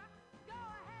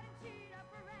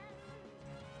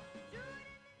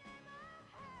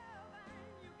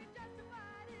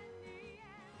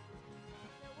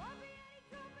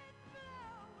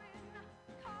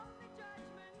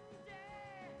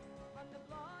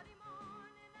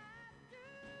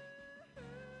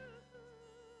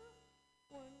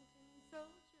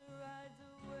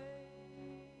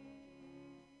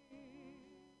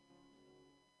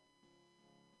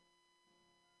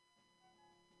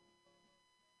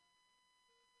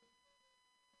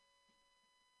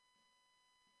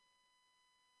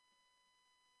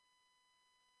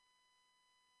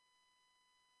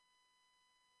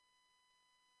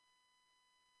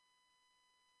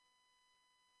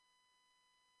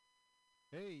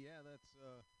 Hey, yeah, that's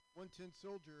 110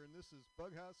 Soldier, and this is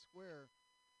Bughouse Square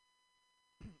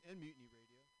and Mutiny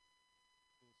Radio.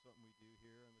 A little something we do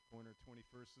here on the corner of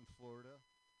 21st and Florida.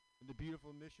 In the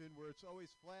beautiful Mission where it's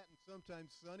always flat and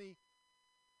sometimes sunny.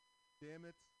 Damn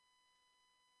it.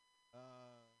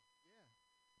 Yeah,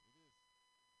 it is.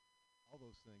 All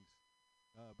those things.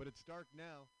 But it's dark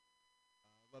now.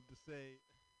 I'd love to say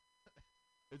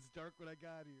it's dark when I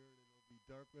got here, and it'll be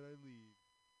dark when I leave.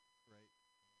 Right.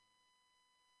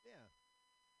 Yeah,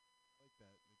 I like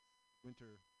that. It's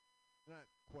winter. Not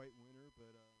quite winter,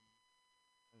 but I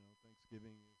don't know.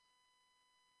 Thanksgiving is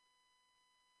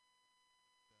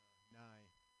nigh,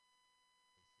 they say.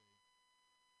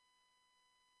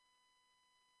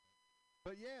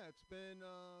 But yeah, it's been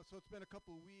a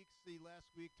couple of weeks. See,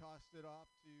 last week tossed it off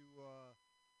to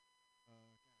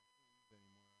God, I can't use it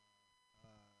anymore.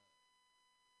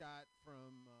 Scott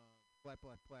from Black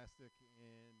Black Plastic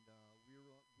and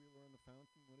Wheeler on the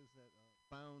Fountain. What is that?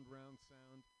 Found Round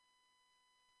Sound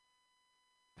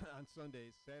on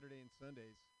Sundays, Saturday and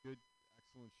Sundays. Good,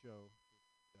 excellent show.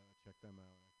 Just check them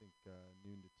out. I think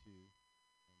noon to 2 on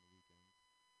the weekends.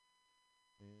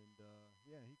 And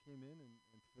yeah, he came in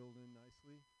and filled in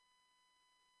nicely.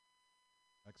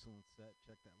 Excellent set.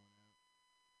 Check that one out.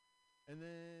 And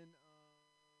then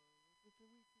was it the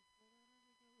week before that?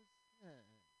 I think it was.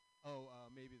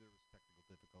 Maybe there was technical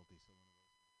difficulty, so one of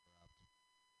those got dropped.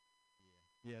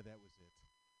 Yeah, that was it.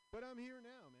 But I'm here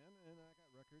now, man, and I got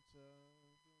records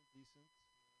doing decent.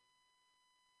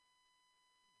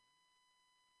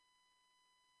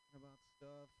 About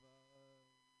stuff.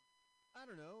 I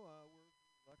don't know. We're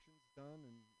elections done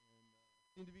and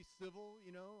seem to be civil.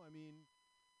 You know, I mean,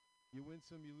 you win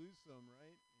some, you lose some,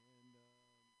 right? And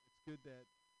it's good that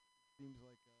it seems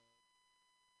like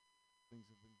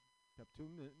things have been kept to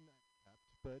a minimum, not kept,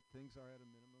 but things are at a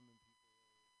minimum, and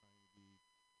people are trying to be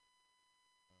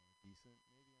decent,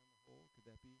 maybe on the whole. Could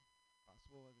that be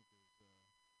possible? I think there's.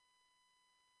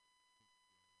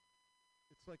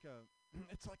 It's like a,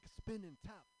 it's like a spinning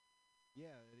top.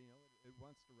 Yeah, you know, it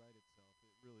wants to write itself.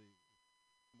 It really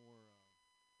more.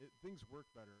 Things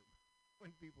work better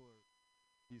when people are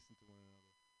decent to one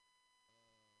another.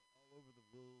 All over the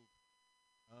world.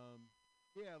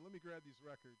 Yeah, let me grab these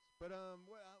records. But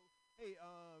hey,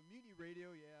 Mutiny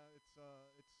Radio. Yeah,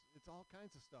 it's all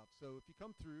kinds of stuff. So if you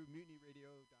come through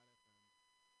MutinyRadio.fm,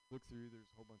 look through. There's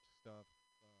a whole bunch of stuff.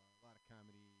 A lot of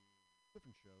comedy,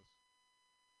 different shows.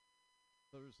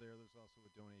 There's also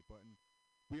a donate button.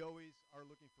 We always are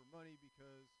looking for money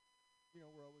because, you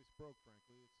know, we're always broke,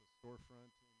 frankly. It's a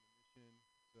storefront in the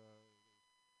Mission. There's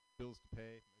bills to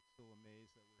pay. I'm still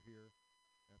amazed that we're here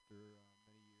after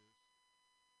many years.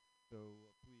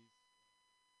 So please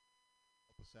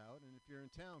help us out. And if you're in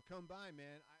town, come by,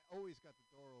 man. I always got the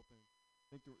door open. I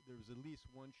think there was at least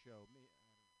one show, I don't know,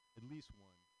 at least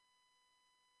one,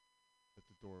 that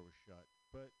the door was shut.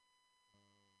 But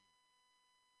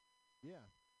yeah.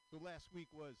 So last week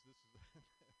was this is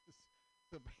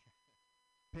so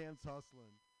Pam's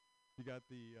hustling. You got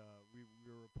the we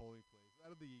were a polling place.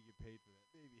 I don't think you get paid for that.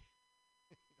 Maybe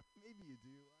maybe you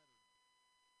do. I don't know.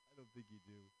 I don't think you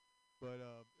do. But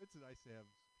it's nice to have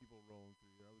people rolling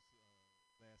through there. I was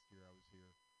last year I was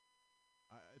here.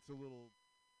 It's a little.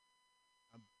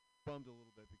 I'm bummed a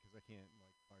little bit because I can't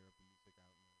like fire up the music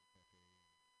out in the cafe and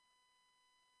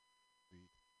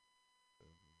street. So.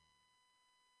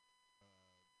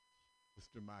 This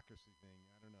democracy thing.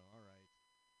 I don't know. All right.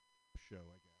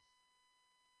 Show, I guess.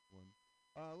 One.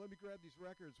 Let me grab these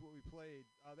records, what we played.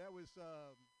 That was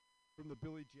from the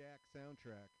Billy Jack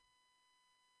soundtrack.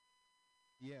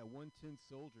 Yeah, 110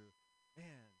 Soldier.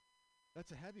 Man,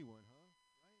 that's a heavy one, huh?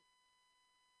 Right?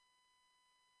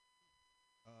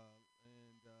 Hold on. Let me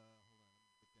get down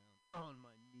on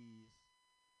my knees.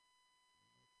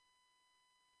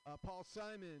 Paul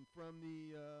Simon from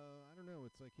the, I don't know,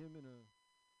 it's like him in a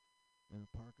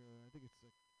parka. I think it's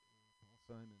like Paul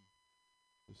Simon.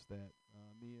 Just that.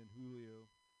 Me and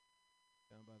Julio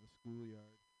down by the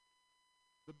schoolyard.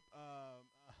 The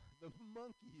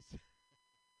Monkeys.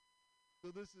 So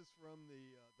this is from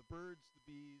the Birds, the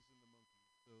Bees, and the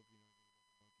Monkeys. So if you know anything about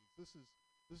the Monkeys,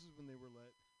 this is when they were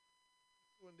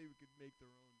when they could make their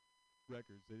own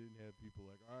records. They didn't have people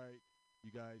like, all right,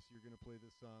 you guys, you're gonna play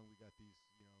this song. We got these,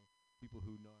 you know, people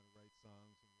who know how to write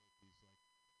songs and write these like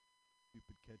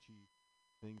stupid catchy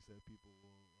things that people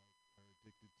will are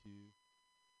addicted to.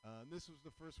 This was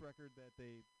the first record that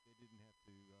they didn't have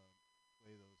to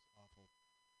play those awful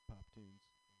pop tunes.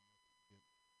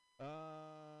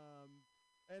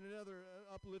 And another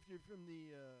uplifter from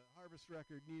the Harvest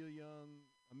record, Neil Young,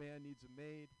 "A Man Needs a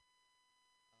Maid."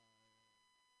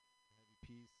 Heavy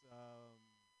piece.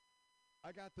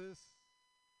 I got this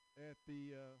at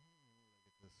the where did I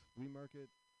get this flea market.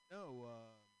 No,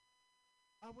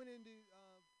 I went into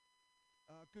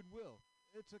Goodwill.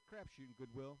 It's a crapshoot in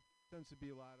Goodwill. Tends to be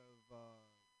a lot of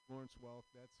Lawrence Welk,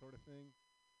 that sort of thing.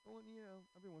 Well,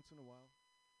 every once in a while,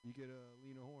 you get a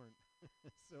Lena Horne.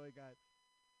 So I got.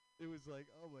 It was like,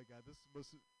 oh my God, this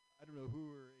must. I don't know who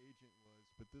her agent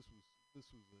was, but this was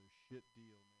a shit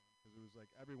deal, man. Because it was like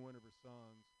every one of her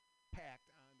songs packed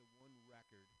onto one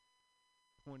record,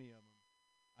 20 of them,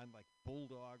 on like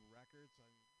Bulldog Records. I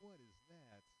mean, what is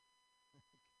that?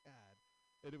 God,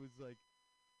 and it was like,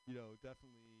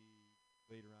 definitely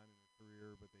later on in her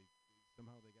career, but they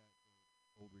somehow they got the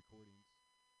old recordings.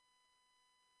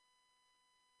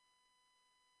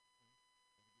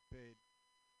 Gotta get paid.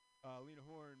 Lena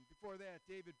Horne. Before that,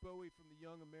 David Bowie from the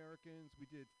Young Americans. We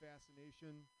did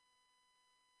Fascination.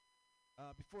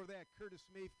 Before that, Curtis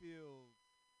Mayfield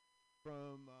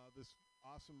from this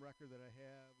awesome record that I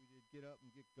have. We did Get Up and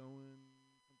Get Going,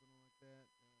 something like that.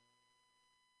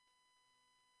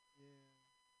 Yeah.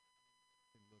 I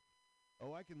can look.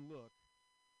 Oh, I can look.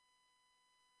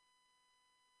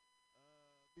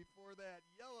 Before that,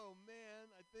 Yellow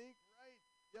Man, I think, right?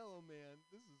 Yellow Man.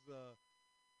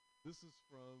 This is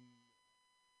from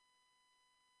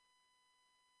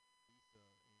Lisa and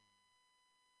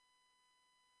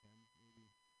Ken,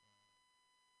 maybe.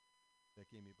 That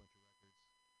gave me a bunch of records.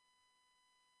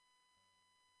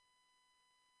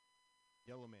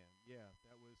 Yellow Man, yeah,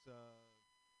 that was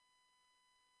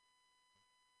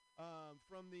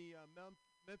from the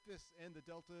Memphis and the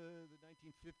Delta, the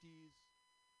 1950s.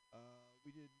 We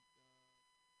did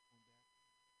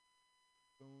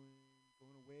going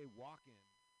away, walking,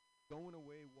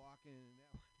 and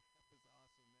that that was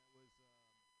awesome. That was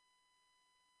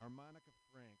Harmonica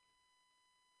Frank.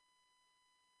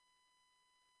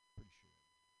 Pretty sure.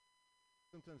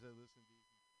 Sometimes I listen to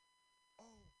these.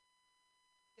 Oh,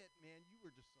 shit, man, you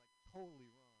were just like totally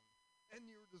wrong, and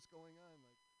you were just going on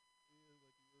like, yeah,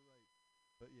 like you were right.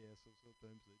 But yeah, so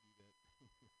sometimes I do that.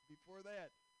 Before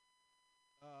that,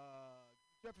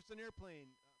 Jefferson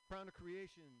Airplane, Crown of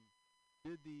Creation,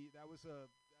 that was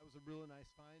a really nice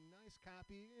find, nice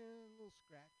copy, a little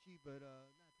scratchy, but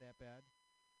not that bad.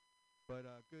 But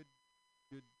good.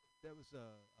 That was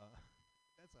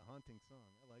that's a haunting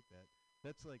song. I like that.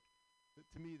 That's like,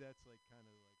 to me, that's like kind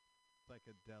of like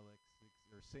psychedelic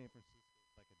or San Francisco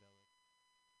psychedelic.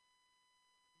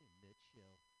 Hey,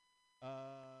 Mitchell.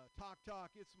 Talk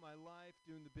Talk, It's My Life,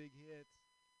 doing the big hits.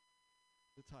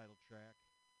 The title track,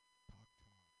 Talk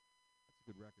Talk. That's a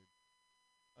good record.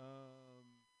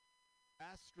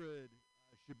 Astrid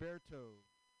Gilberto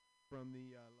from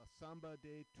the La Samba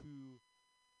de Tu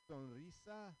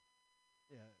Sonrisa.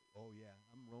 Yeah. Oh yeah.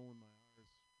 I'm rolling my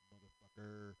R's,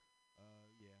 motherfucker.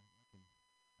 Yeah.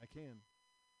 I can.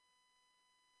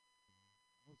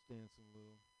 I was dancing a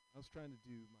little. I was trying to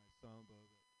do my samba,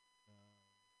 but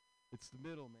it's the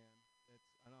middle, man.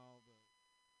 That's on all the middle.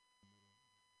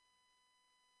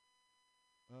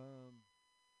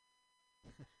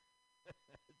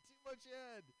 Too much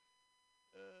head.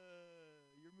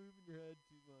 You're moving your head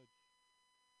too much.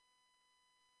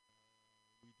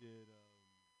 We did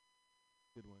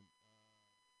good one.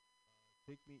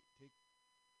 Take me,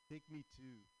 take me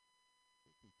to,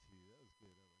 take me to. That was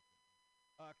good. I like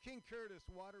that. King Curtis,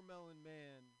 Watermelon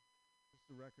Man. This is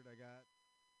the record I got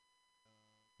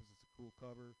because it's a cool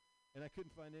cover, and I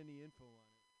couldn't find any info on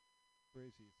it.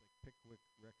 Crazy. It's like Pickwick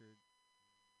record.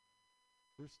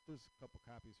 There's a couple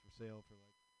copies for sale for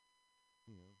like,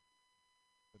 you know.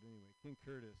 But anyway, King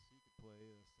Curtis, he could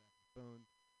play a saxophone.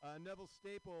 Neville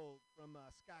Staple from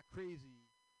Scott Crazy.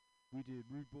 We did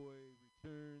Rude Boy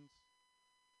Returns,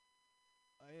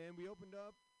 and we opened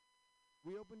up.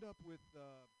 We opened up with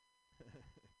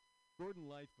Gordon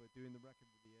Lightfoot doing the record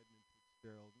with the Edmund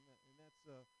Fitzgerald, and that's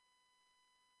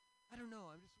I don't know.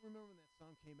 I just remember when that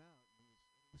song came out.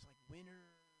 It was like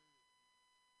winter.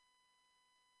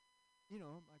 You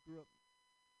know, I grew up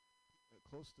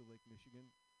close to Lake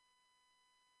Michigan.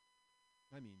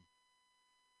 I mean,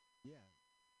 yeah,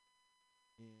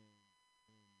 and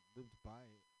lived by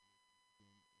it.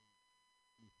 And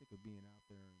you think of being out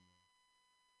there in the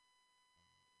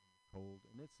cold,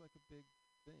 and it's like a big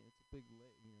thing. It's a big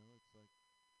lake, you know. It's like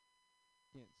you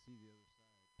can't see the other side.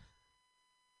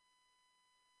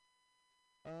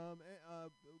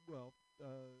 Well,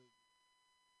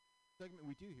 segment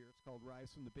we do here, it's called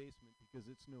Rise from the Basement, because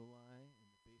it's no lie,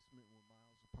 and the basement we're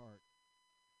miles apart.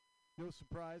 No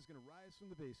surprise, gonna rise from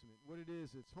the basement. What it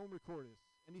is, it's home recorded,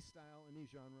 any style, any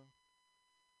genre.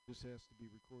 Just has to be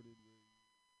recorded where you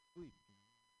sleep. You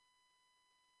know?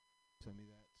 Tell me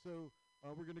that. So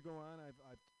we're gonna go on.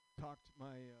 I've talked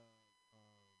my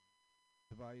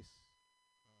device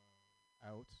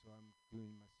out, so I'm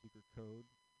doing my secret code,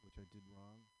 which I did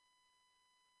wrong.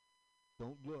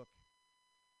 Don't look.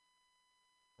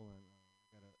 Hold on,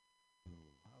 I gotta do a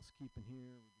little housekeeping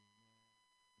here. We're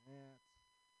doing that.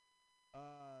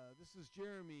 This is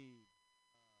Jeremy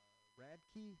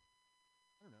Radke.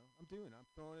 I don't know. I'm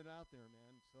throwing it out there,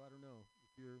 man. So I don't know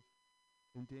if you're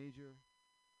in danger.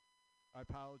 I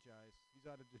apologize. He's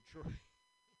out of Detroit.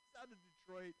 He's out of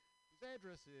Detroit. His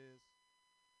address is,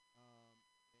 and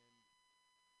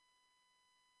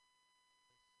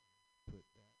put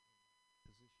that in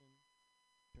position,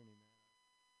 turning that on.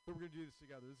 So we're gonna do this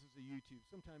together. This is a YouTube.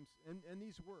 Sometimes, and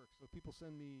these work. So people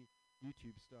send me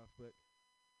YouTube stuff, but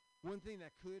one thing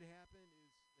that could happen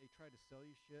is they try to sell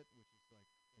you shit, which is like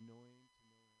annoying to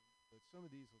no end. But some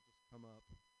of these will just come up.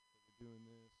 So we're doing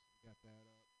this. We got that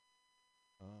up.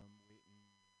 Waiting.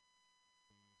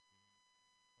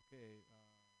 Okay.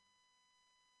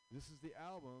 This is the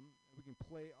album. We can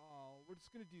play all. We're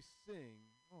just gonna do sing.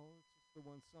 Oh, it's just the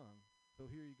one song. So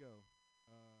here you go.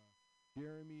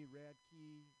 Jeremy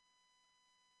Radke,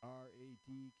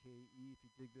 Radke. If you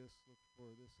dig this, look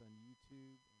for this on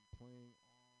YouTube. I'm playing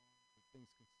all the things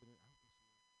considered. I hope this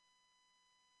works.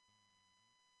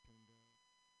 Turned out.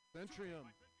 Centrium.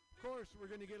 Of course, we're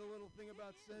going to get a little thing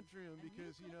about Centrium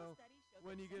because, you know,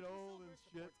 when you get old and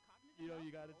shit, you know,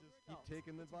 you got to just keep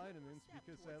taking the vitamins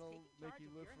because that'll make you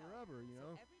live forever, you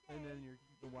know. And then you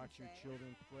can watch your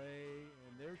children play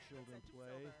and their children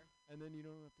play, and then you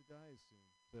don't have to die as soon.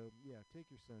 So, yeah, take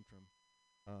your Centrum.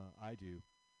 I do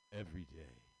every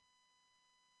day.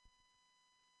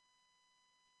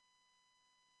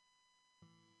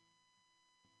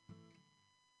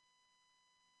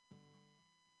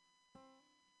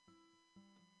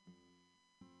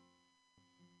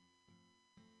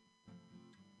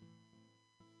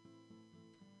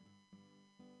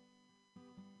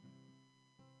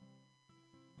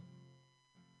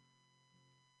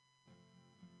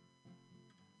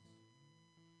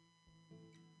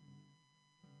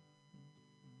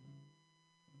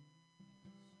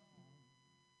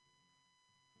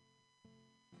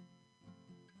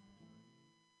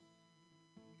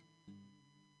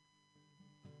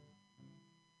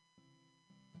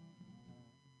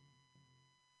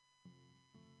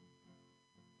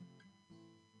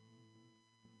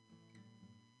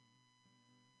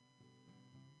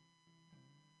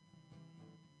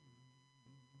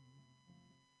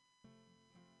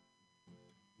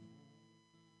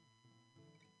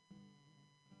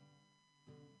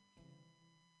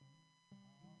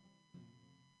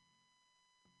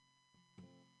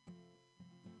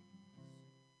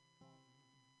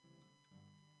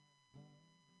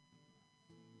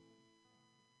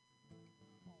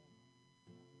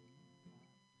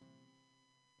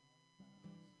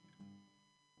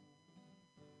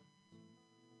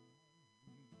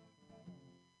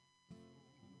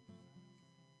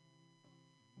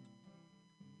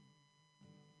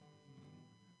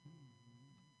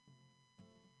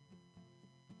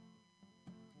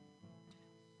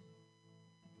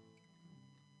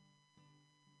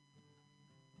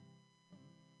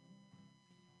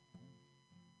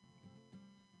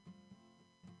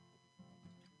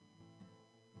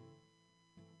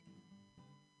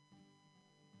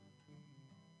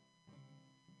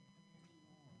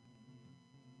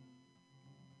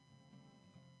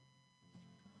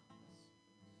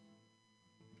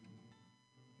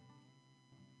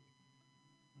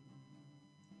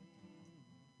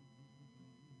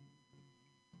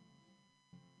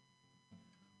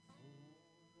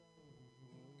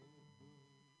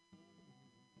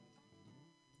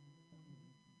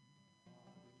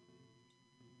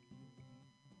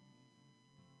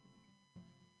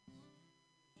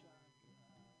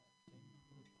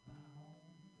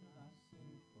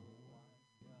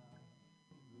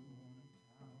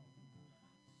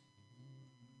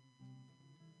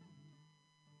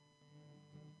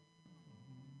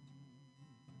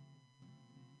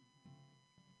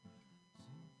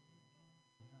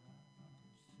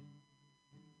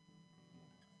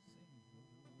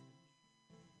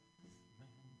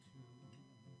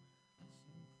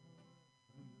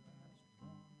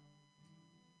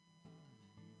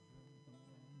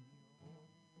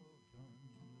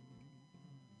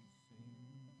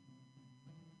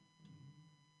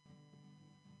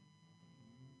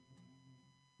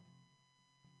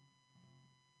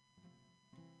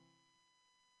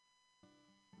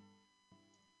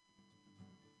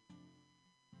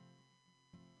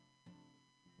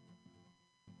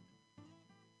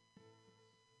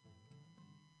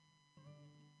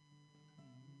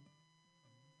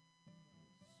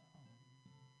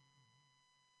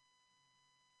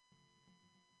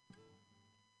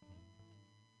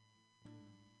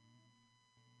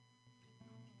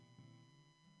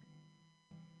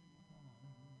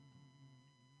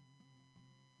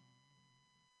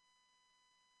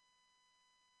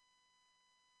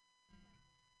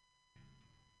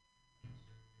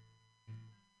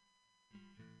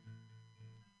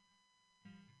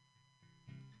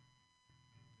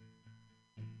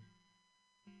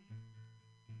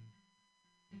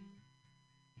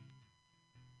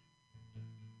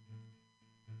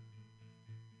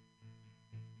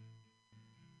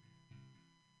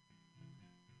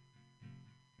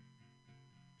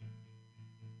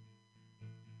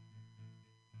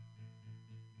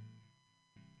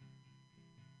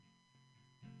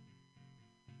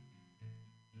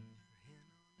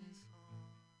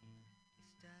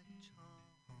 charm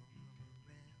around your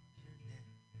neck.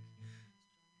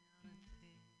 Strung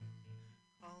out and thin,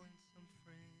 calling some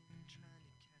friend, trying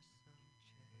to cash some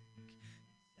check. He's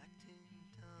acting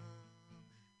dumb,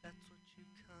 that's what you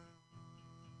come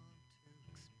to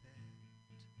expect.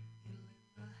 Heel in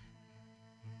the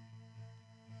hay,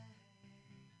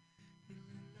 heel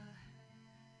in the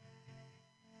hay,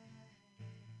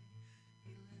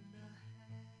 heel in the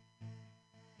hay,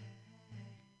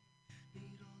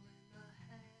 needle in the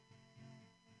hay.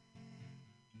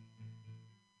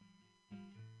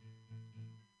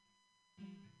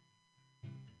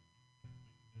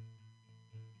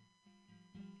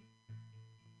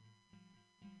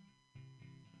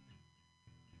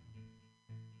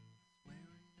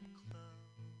 Wearing your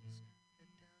clothes,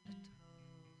 head down to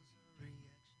toes, a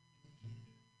reaction to you.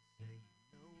 Say you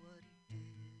know what he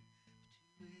did, but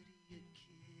you idiot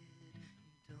kid, you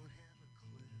don't have a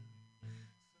clue.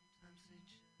 Sometimes they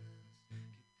just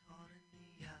get caught in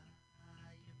the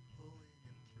eye, you're pulling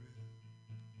him through.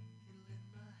 Heel in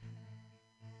the hay,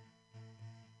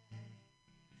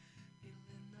 heel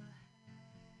in the hay,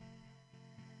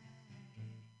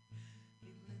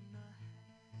 heel in the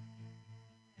hay,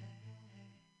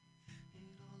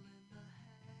 needle in the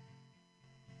hay.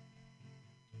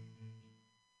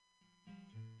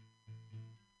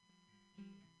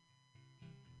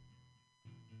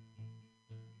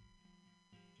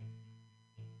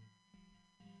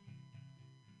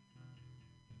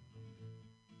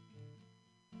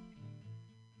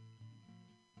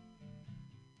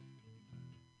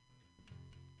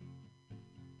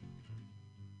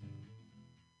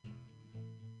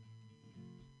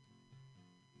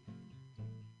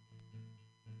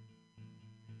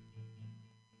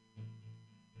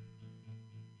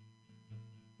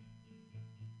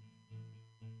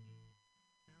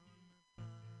 Now on the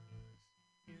bus,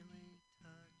 nearly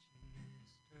touching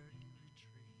this dirty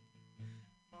retreat,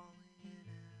 falling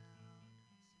out,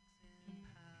 6 in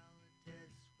pallet, dead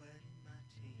sweat in my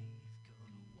teeth.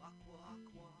 Gonna walk, walk,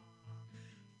 walk,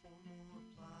 4 more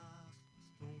blocks,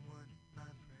 lost the one in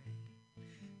my brain.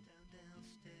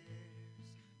 Downstairs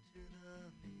to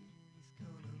the min, he's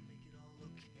gonna make it all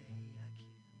okay. I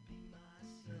can't be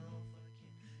myself, I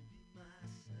can't be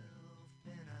myself,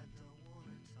 and I don't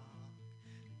wanna talk.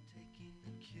 Taking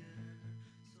the cure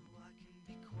so I can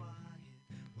be quiet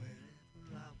wherever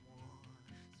I want.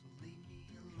 So leave me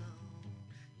alone.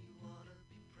 You ought to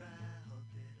be proud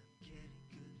that I'm getting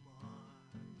good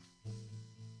marks.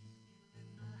 Heel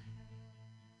in the hay,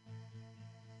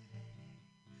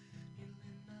 heel in the hay, heel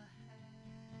in the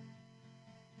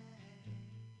hay,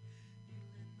 needle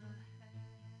in the hay, heel in the hay, heel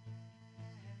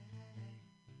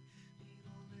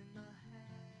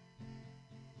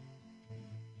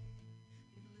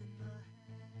in the hay,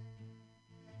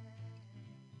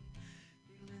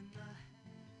 heel in the hay,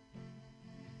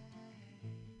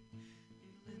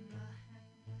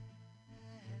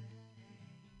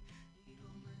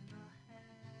 needle in the hay.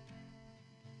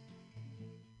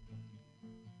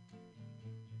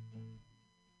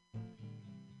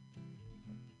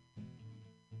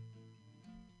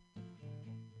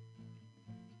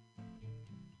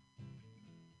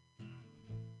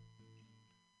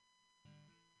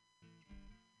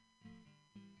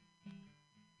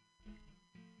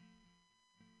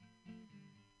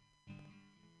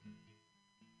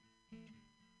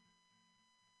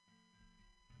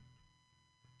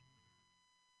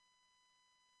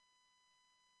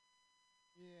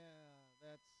 Yeah,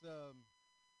 that's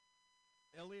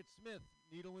Elliott Smith,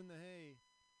 Needle in the Hay,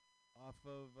 off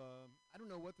of, I don't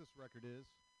know what this record is.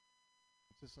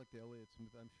 It's just like the Elliott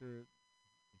Smith. I'm sure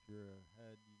if you're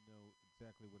ahead, you know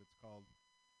exactly what it's called.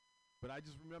 But I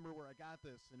just remember where I got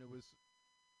this, and it was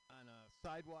on a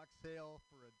sidewalk sale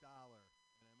for $1.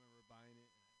 And I remember buying it.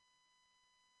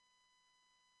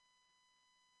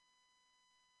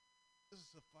 This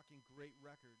is a fucking great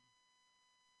record.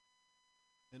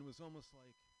 And it was almost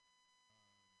like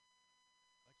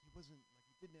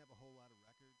he didn't have a whole lot of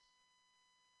records,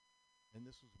 and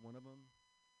this was one of them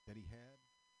that he had,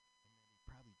 and then he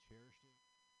probably cherished it,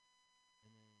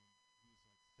 and then he was like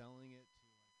selling it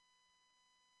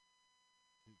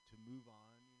to move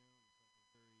on.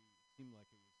 You know, it seemed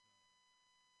like it was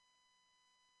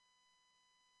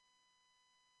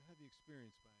a heavy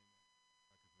experience buying that record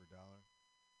for $1.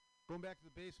 Going back to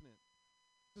the basement.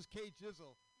 This is K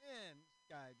Jizzle. Man, this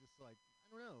guy just like,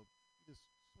 I don't know, he just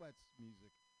sweats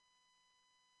music.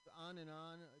 On and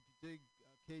On. If you dig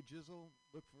K Jizzle,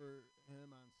 look for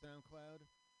him on SoundCloud.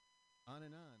 On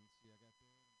and On. See, I got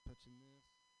there. I'm touching this.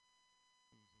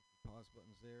 The pause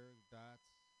buttons there. The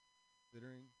dots.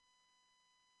 Considering.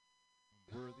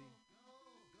 Worthy. Go,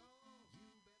 go, you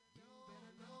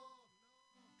better know.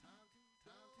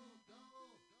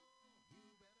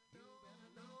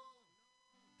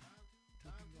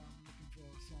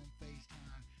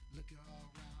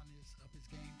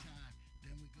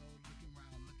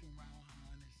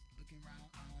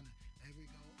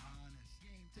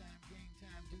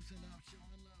 Posting up,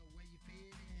 showing love where you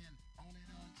fit in. On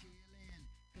and on chillin',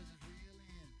 cause it's real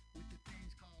in. With the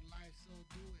things called life, so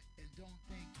do it and don't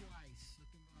think twice.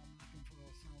 I'm looking for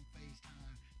some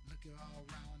FaceTime. Looking all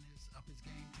around, it's up, it's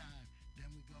game time.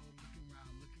 Then we go looking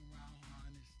round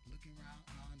honest. Looking round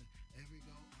honest, every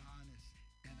go honest.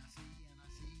 And I see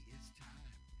it's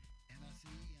time. And I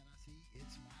see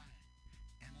it's mine.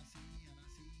 And I see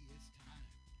it's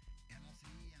time. And I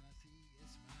see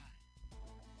it's mine.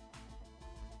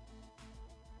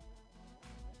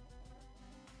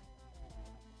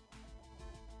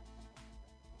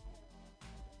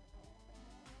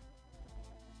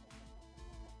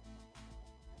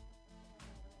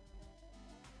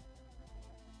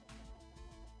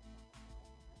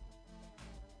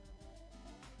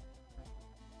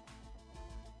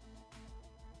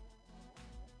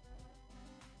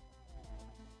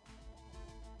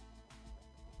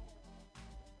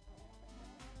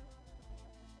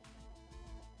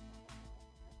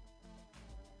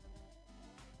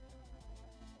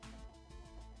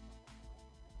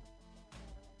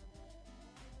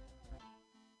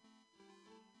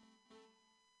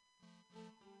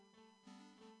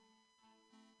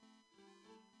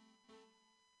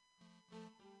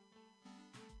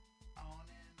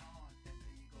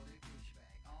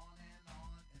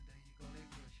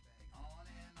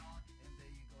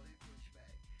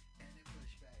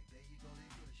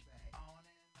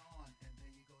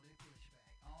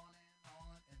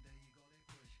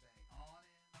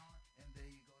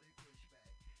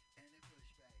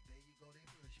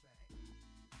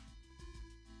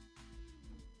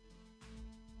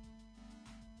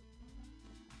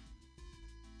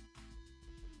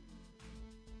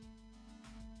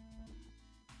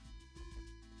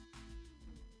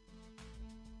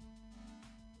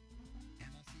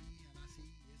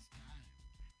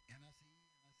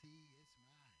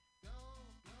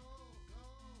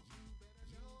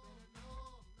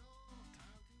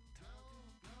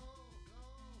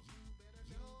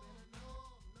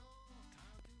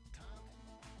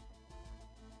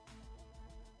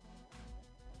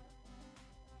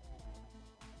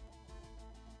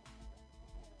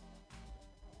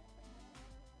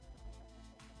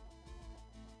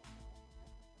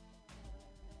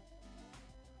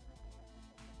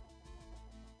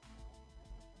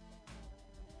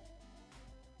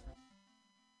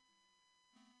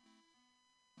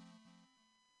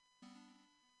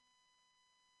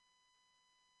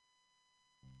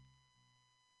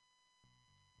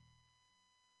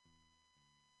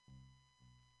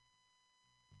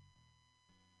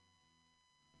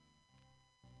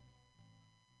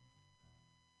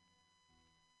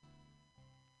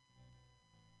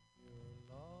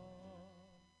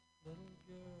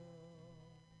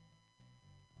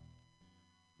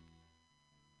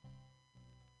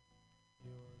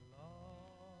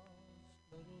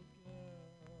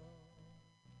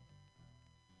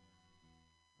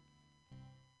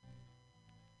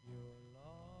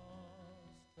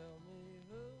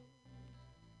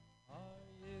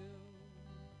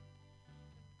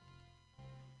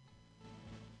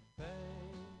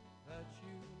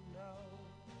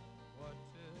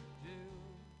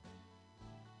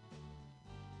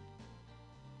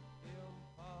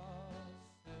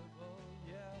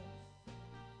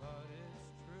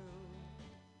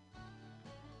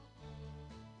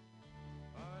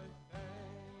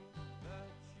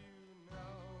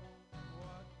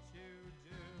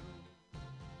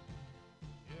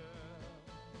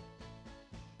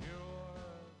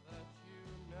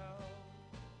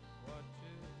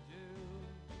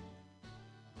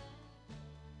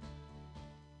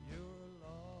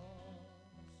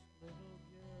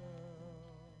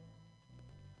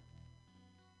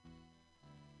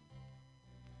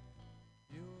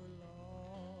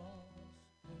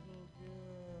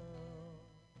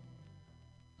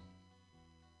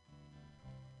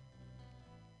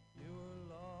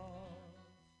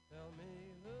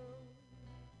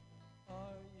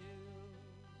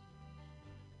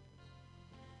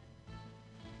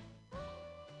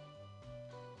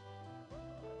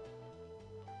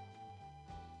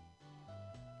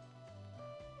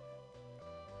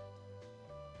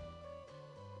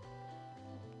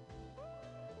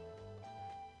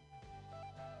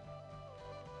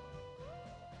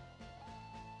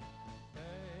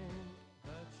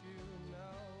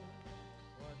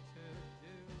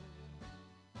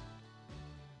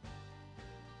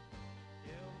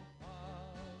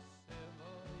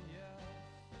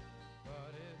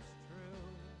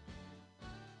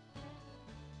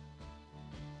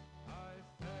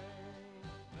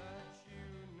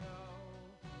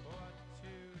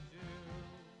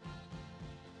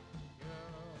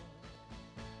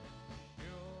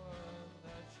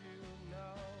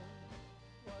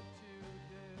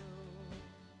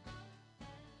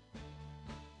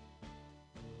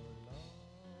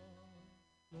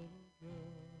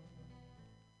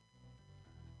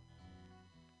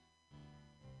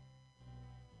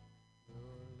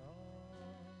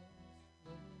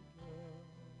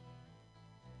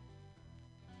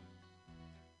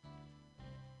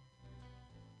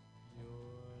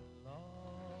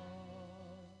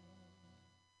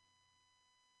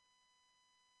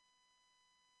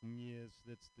 is.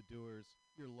 That's the Doors.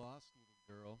 You're lost, little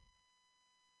girl.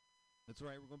 That's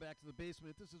right. We're going back to the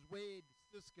basement. This is Wade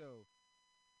Cisco.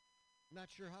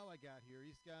 Not sure how I got here.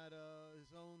 He's got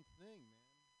his own thing, man.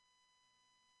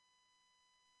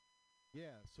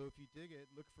 Yeah, so if you dig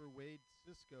it, look for Wade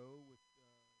Cisco with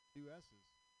two S's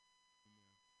in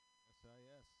there.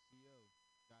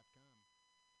 SISCO.com.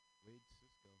 Wade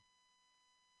Cisco.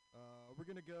 We're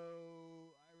going to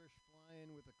go Irish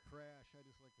Flying with a Crash. I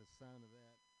just like the sound of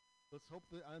that. Let's hope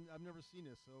that I've never seen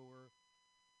this, so we're...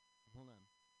 Hold on.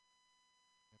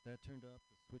 Got that turned up.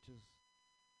 The switches.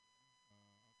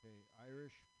 Okay,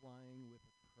 Irish Flying with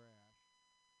a Crash.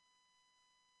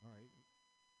 All right.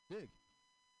 Dig.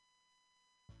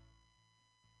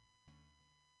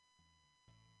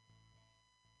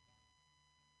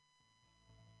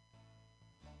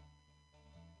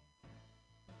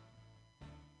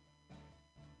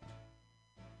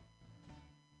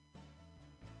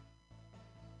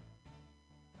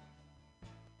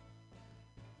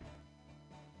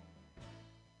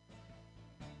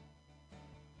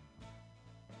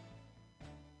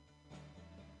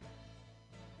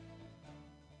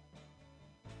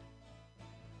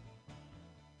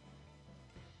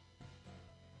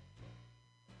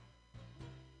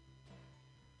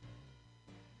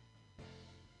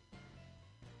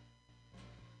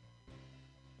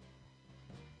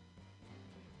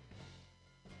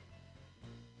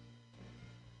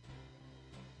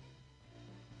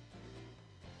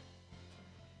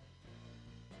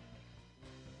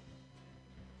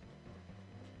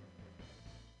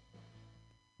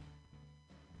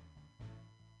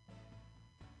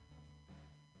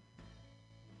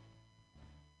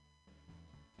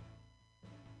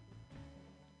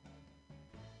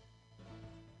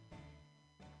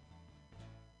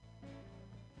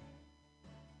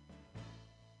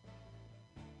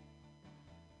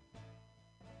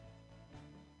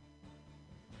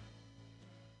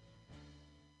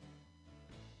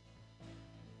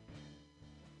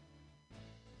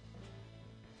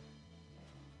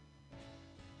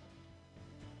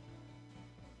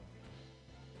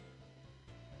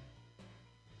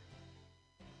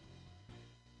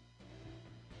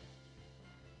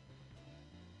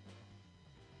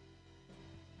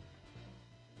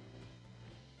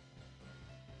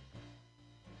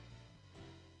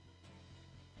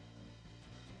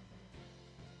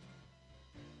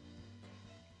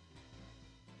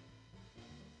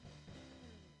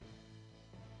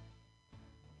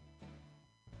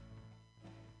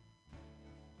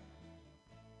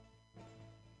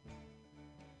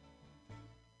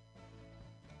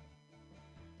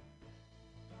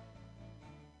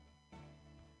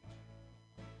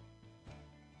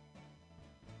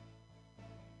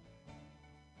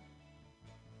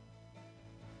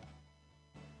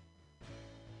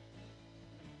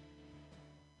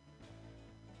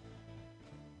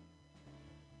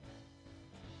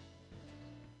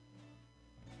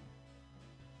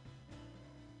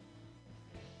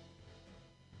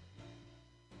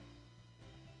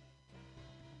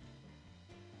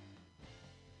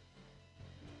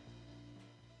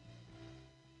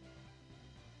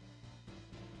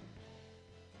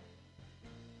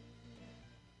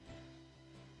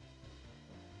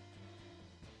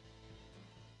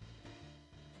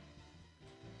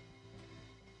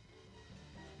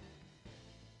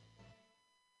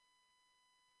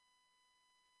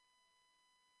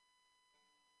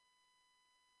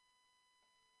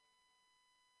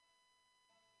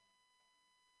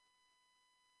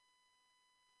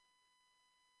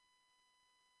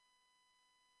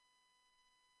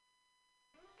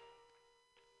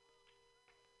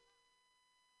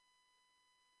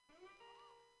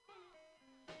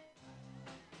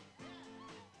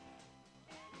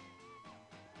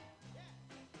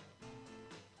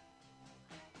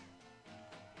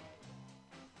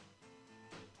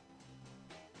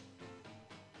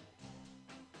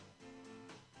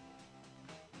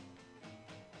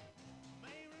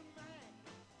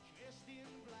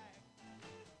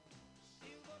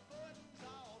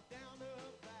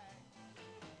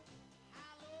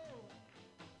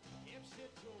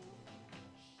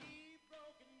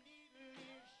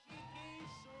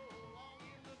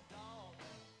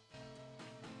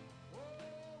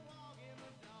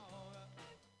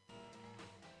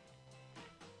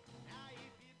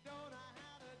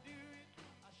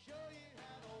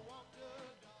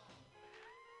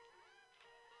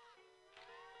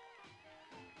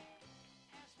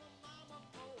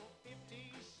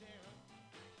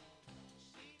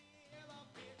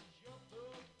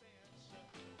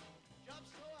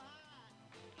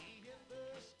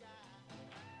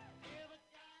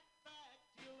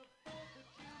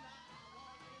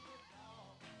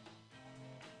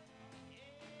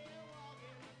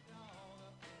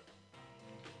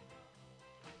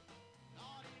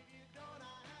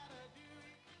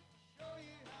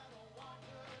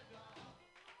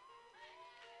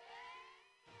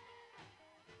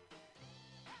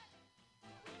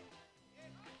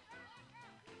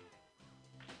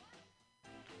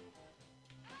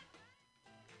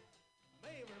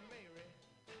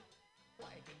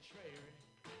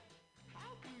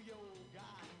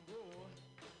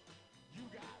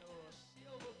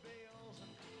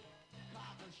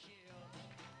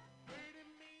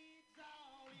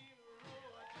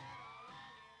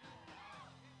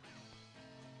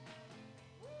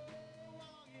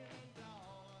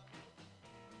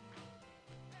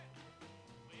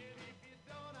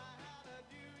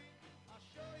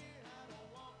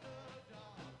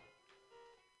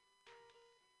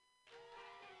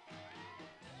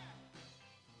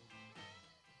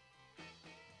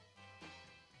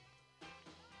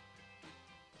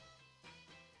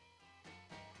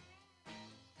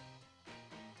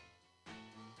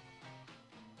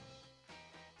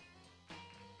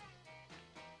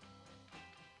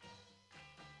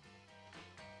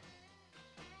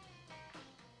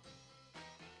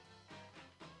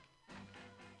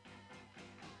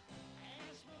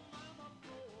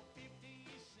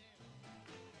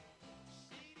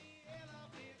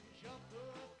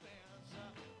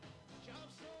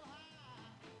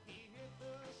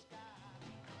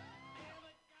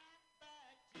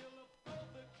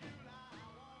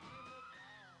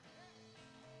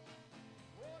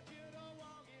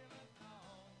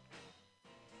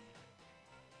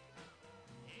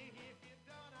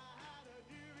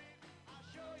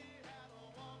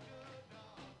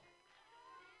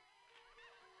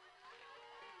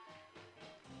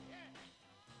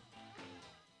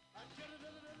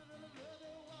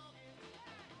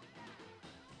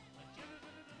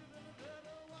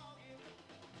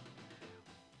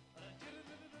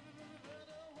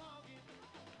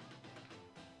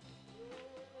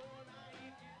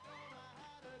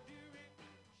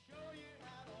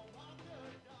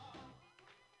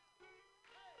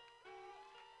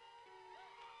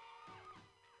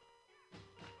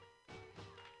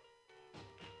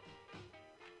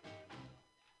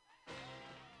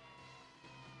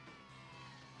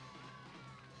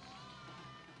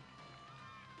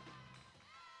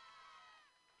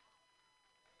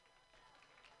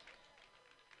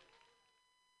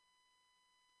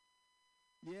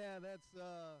 Yeah, that's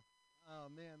oh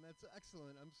man, that's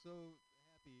excellent. I'm so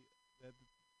happy that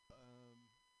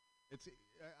it's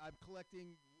I'm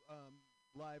collecting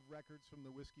live records from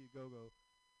the Whiskey A Go Go.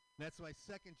 That's my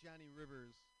second Johnny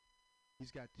Rivers.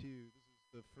 He's got two. This is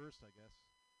the first, I guess.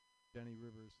 Johnny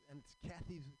Rivers, and it's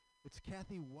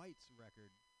Kathy White's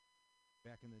record.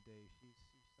 Back in the day, she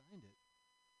signed it.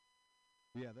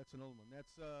 Yeah, that's an old one.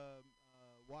 That's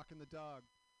Walking the Dog.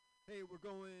 Hey, we're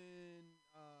going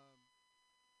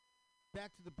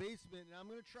back to the basement, and I'm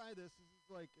gonna try this. This is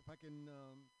like if I can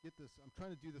get this. I'm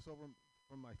trying to do this over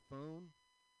from my phone,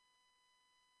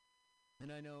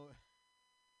 and I know,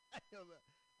 I know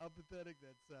how pathetic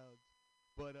that sounds,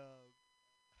 but I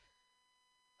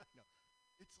know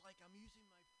it's like I'm using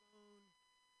my phone,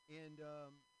 and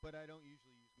but I don't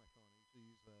usually use my phone. I usually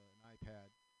use an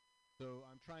iPad. So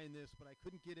I'm trying this, but I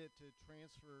couldn't get it to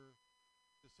transfer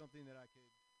to something that I could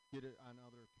get it on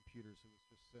other computers. It was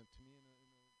just sent to me in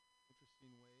a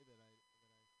interesting way that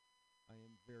I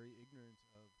am very ignorant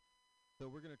of. So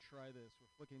we're gonna try this.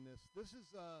 We're flicking this. This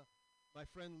is my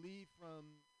friend Lee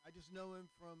from. I just know him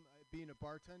from being a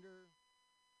bartender,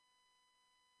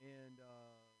 and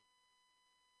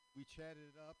we chatted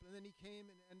it up. And then he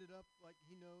came and ended up like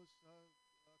he knows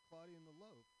Claudia and the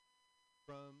Loaf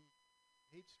from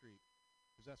Hate Street,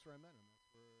 because that's where I met him. That's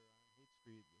where on Hate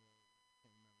Street. I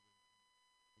can't remember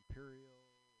the Imperial.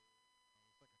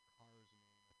 It's like a car's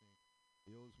name, I think.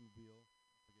 The Oldsmobile.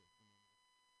 I forget the name of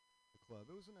the club.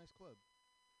 It was a nice club.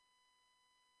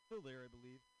 Still there, I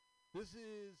believe. This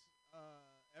is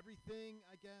Everything,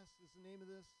 I guess, is the name of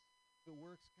this. If it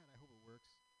works, God, I hope it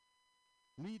works.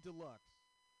 Lee Deluxe.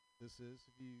 This is.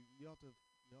 If you'll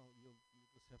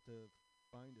just have to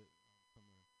find it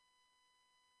somewhere.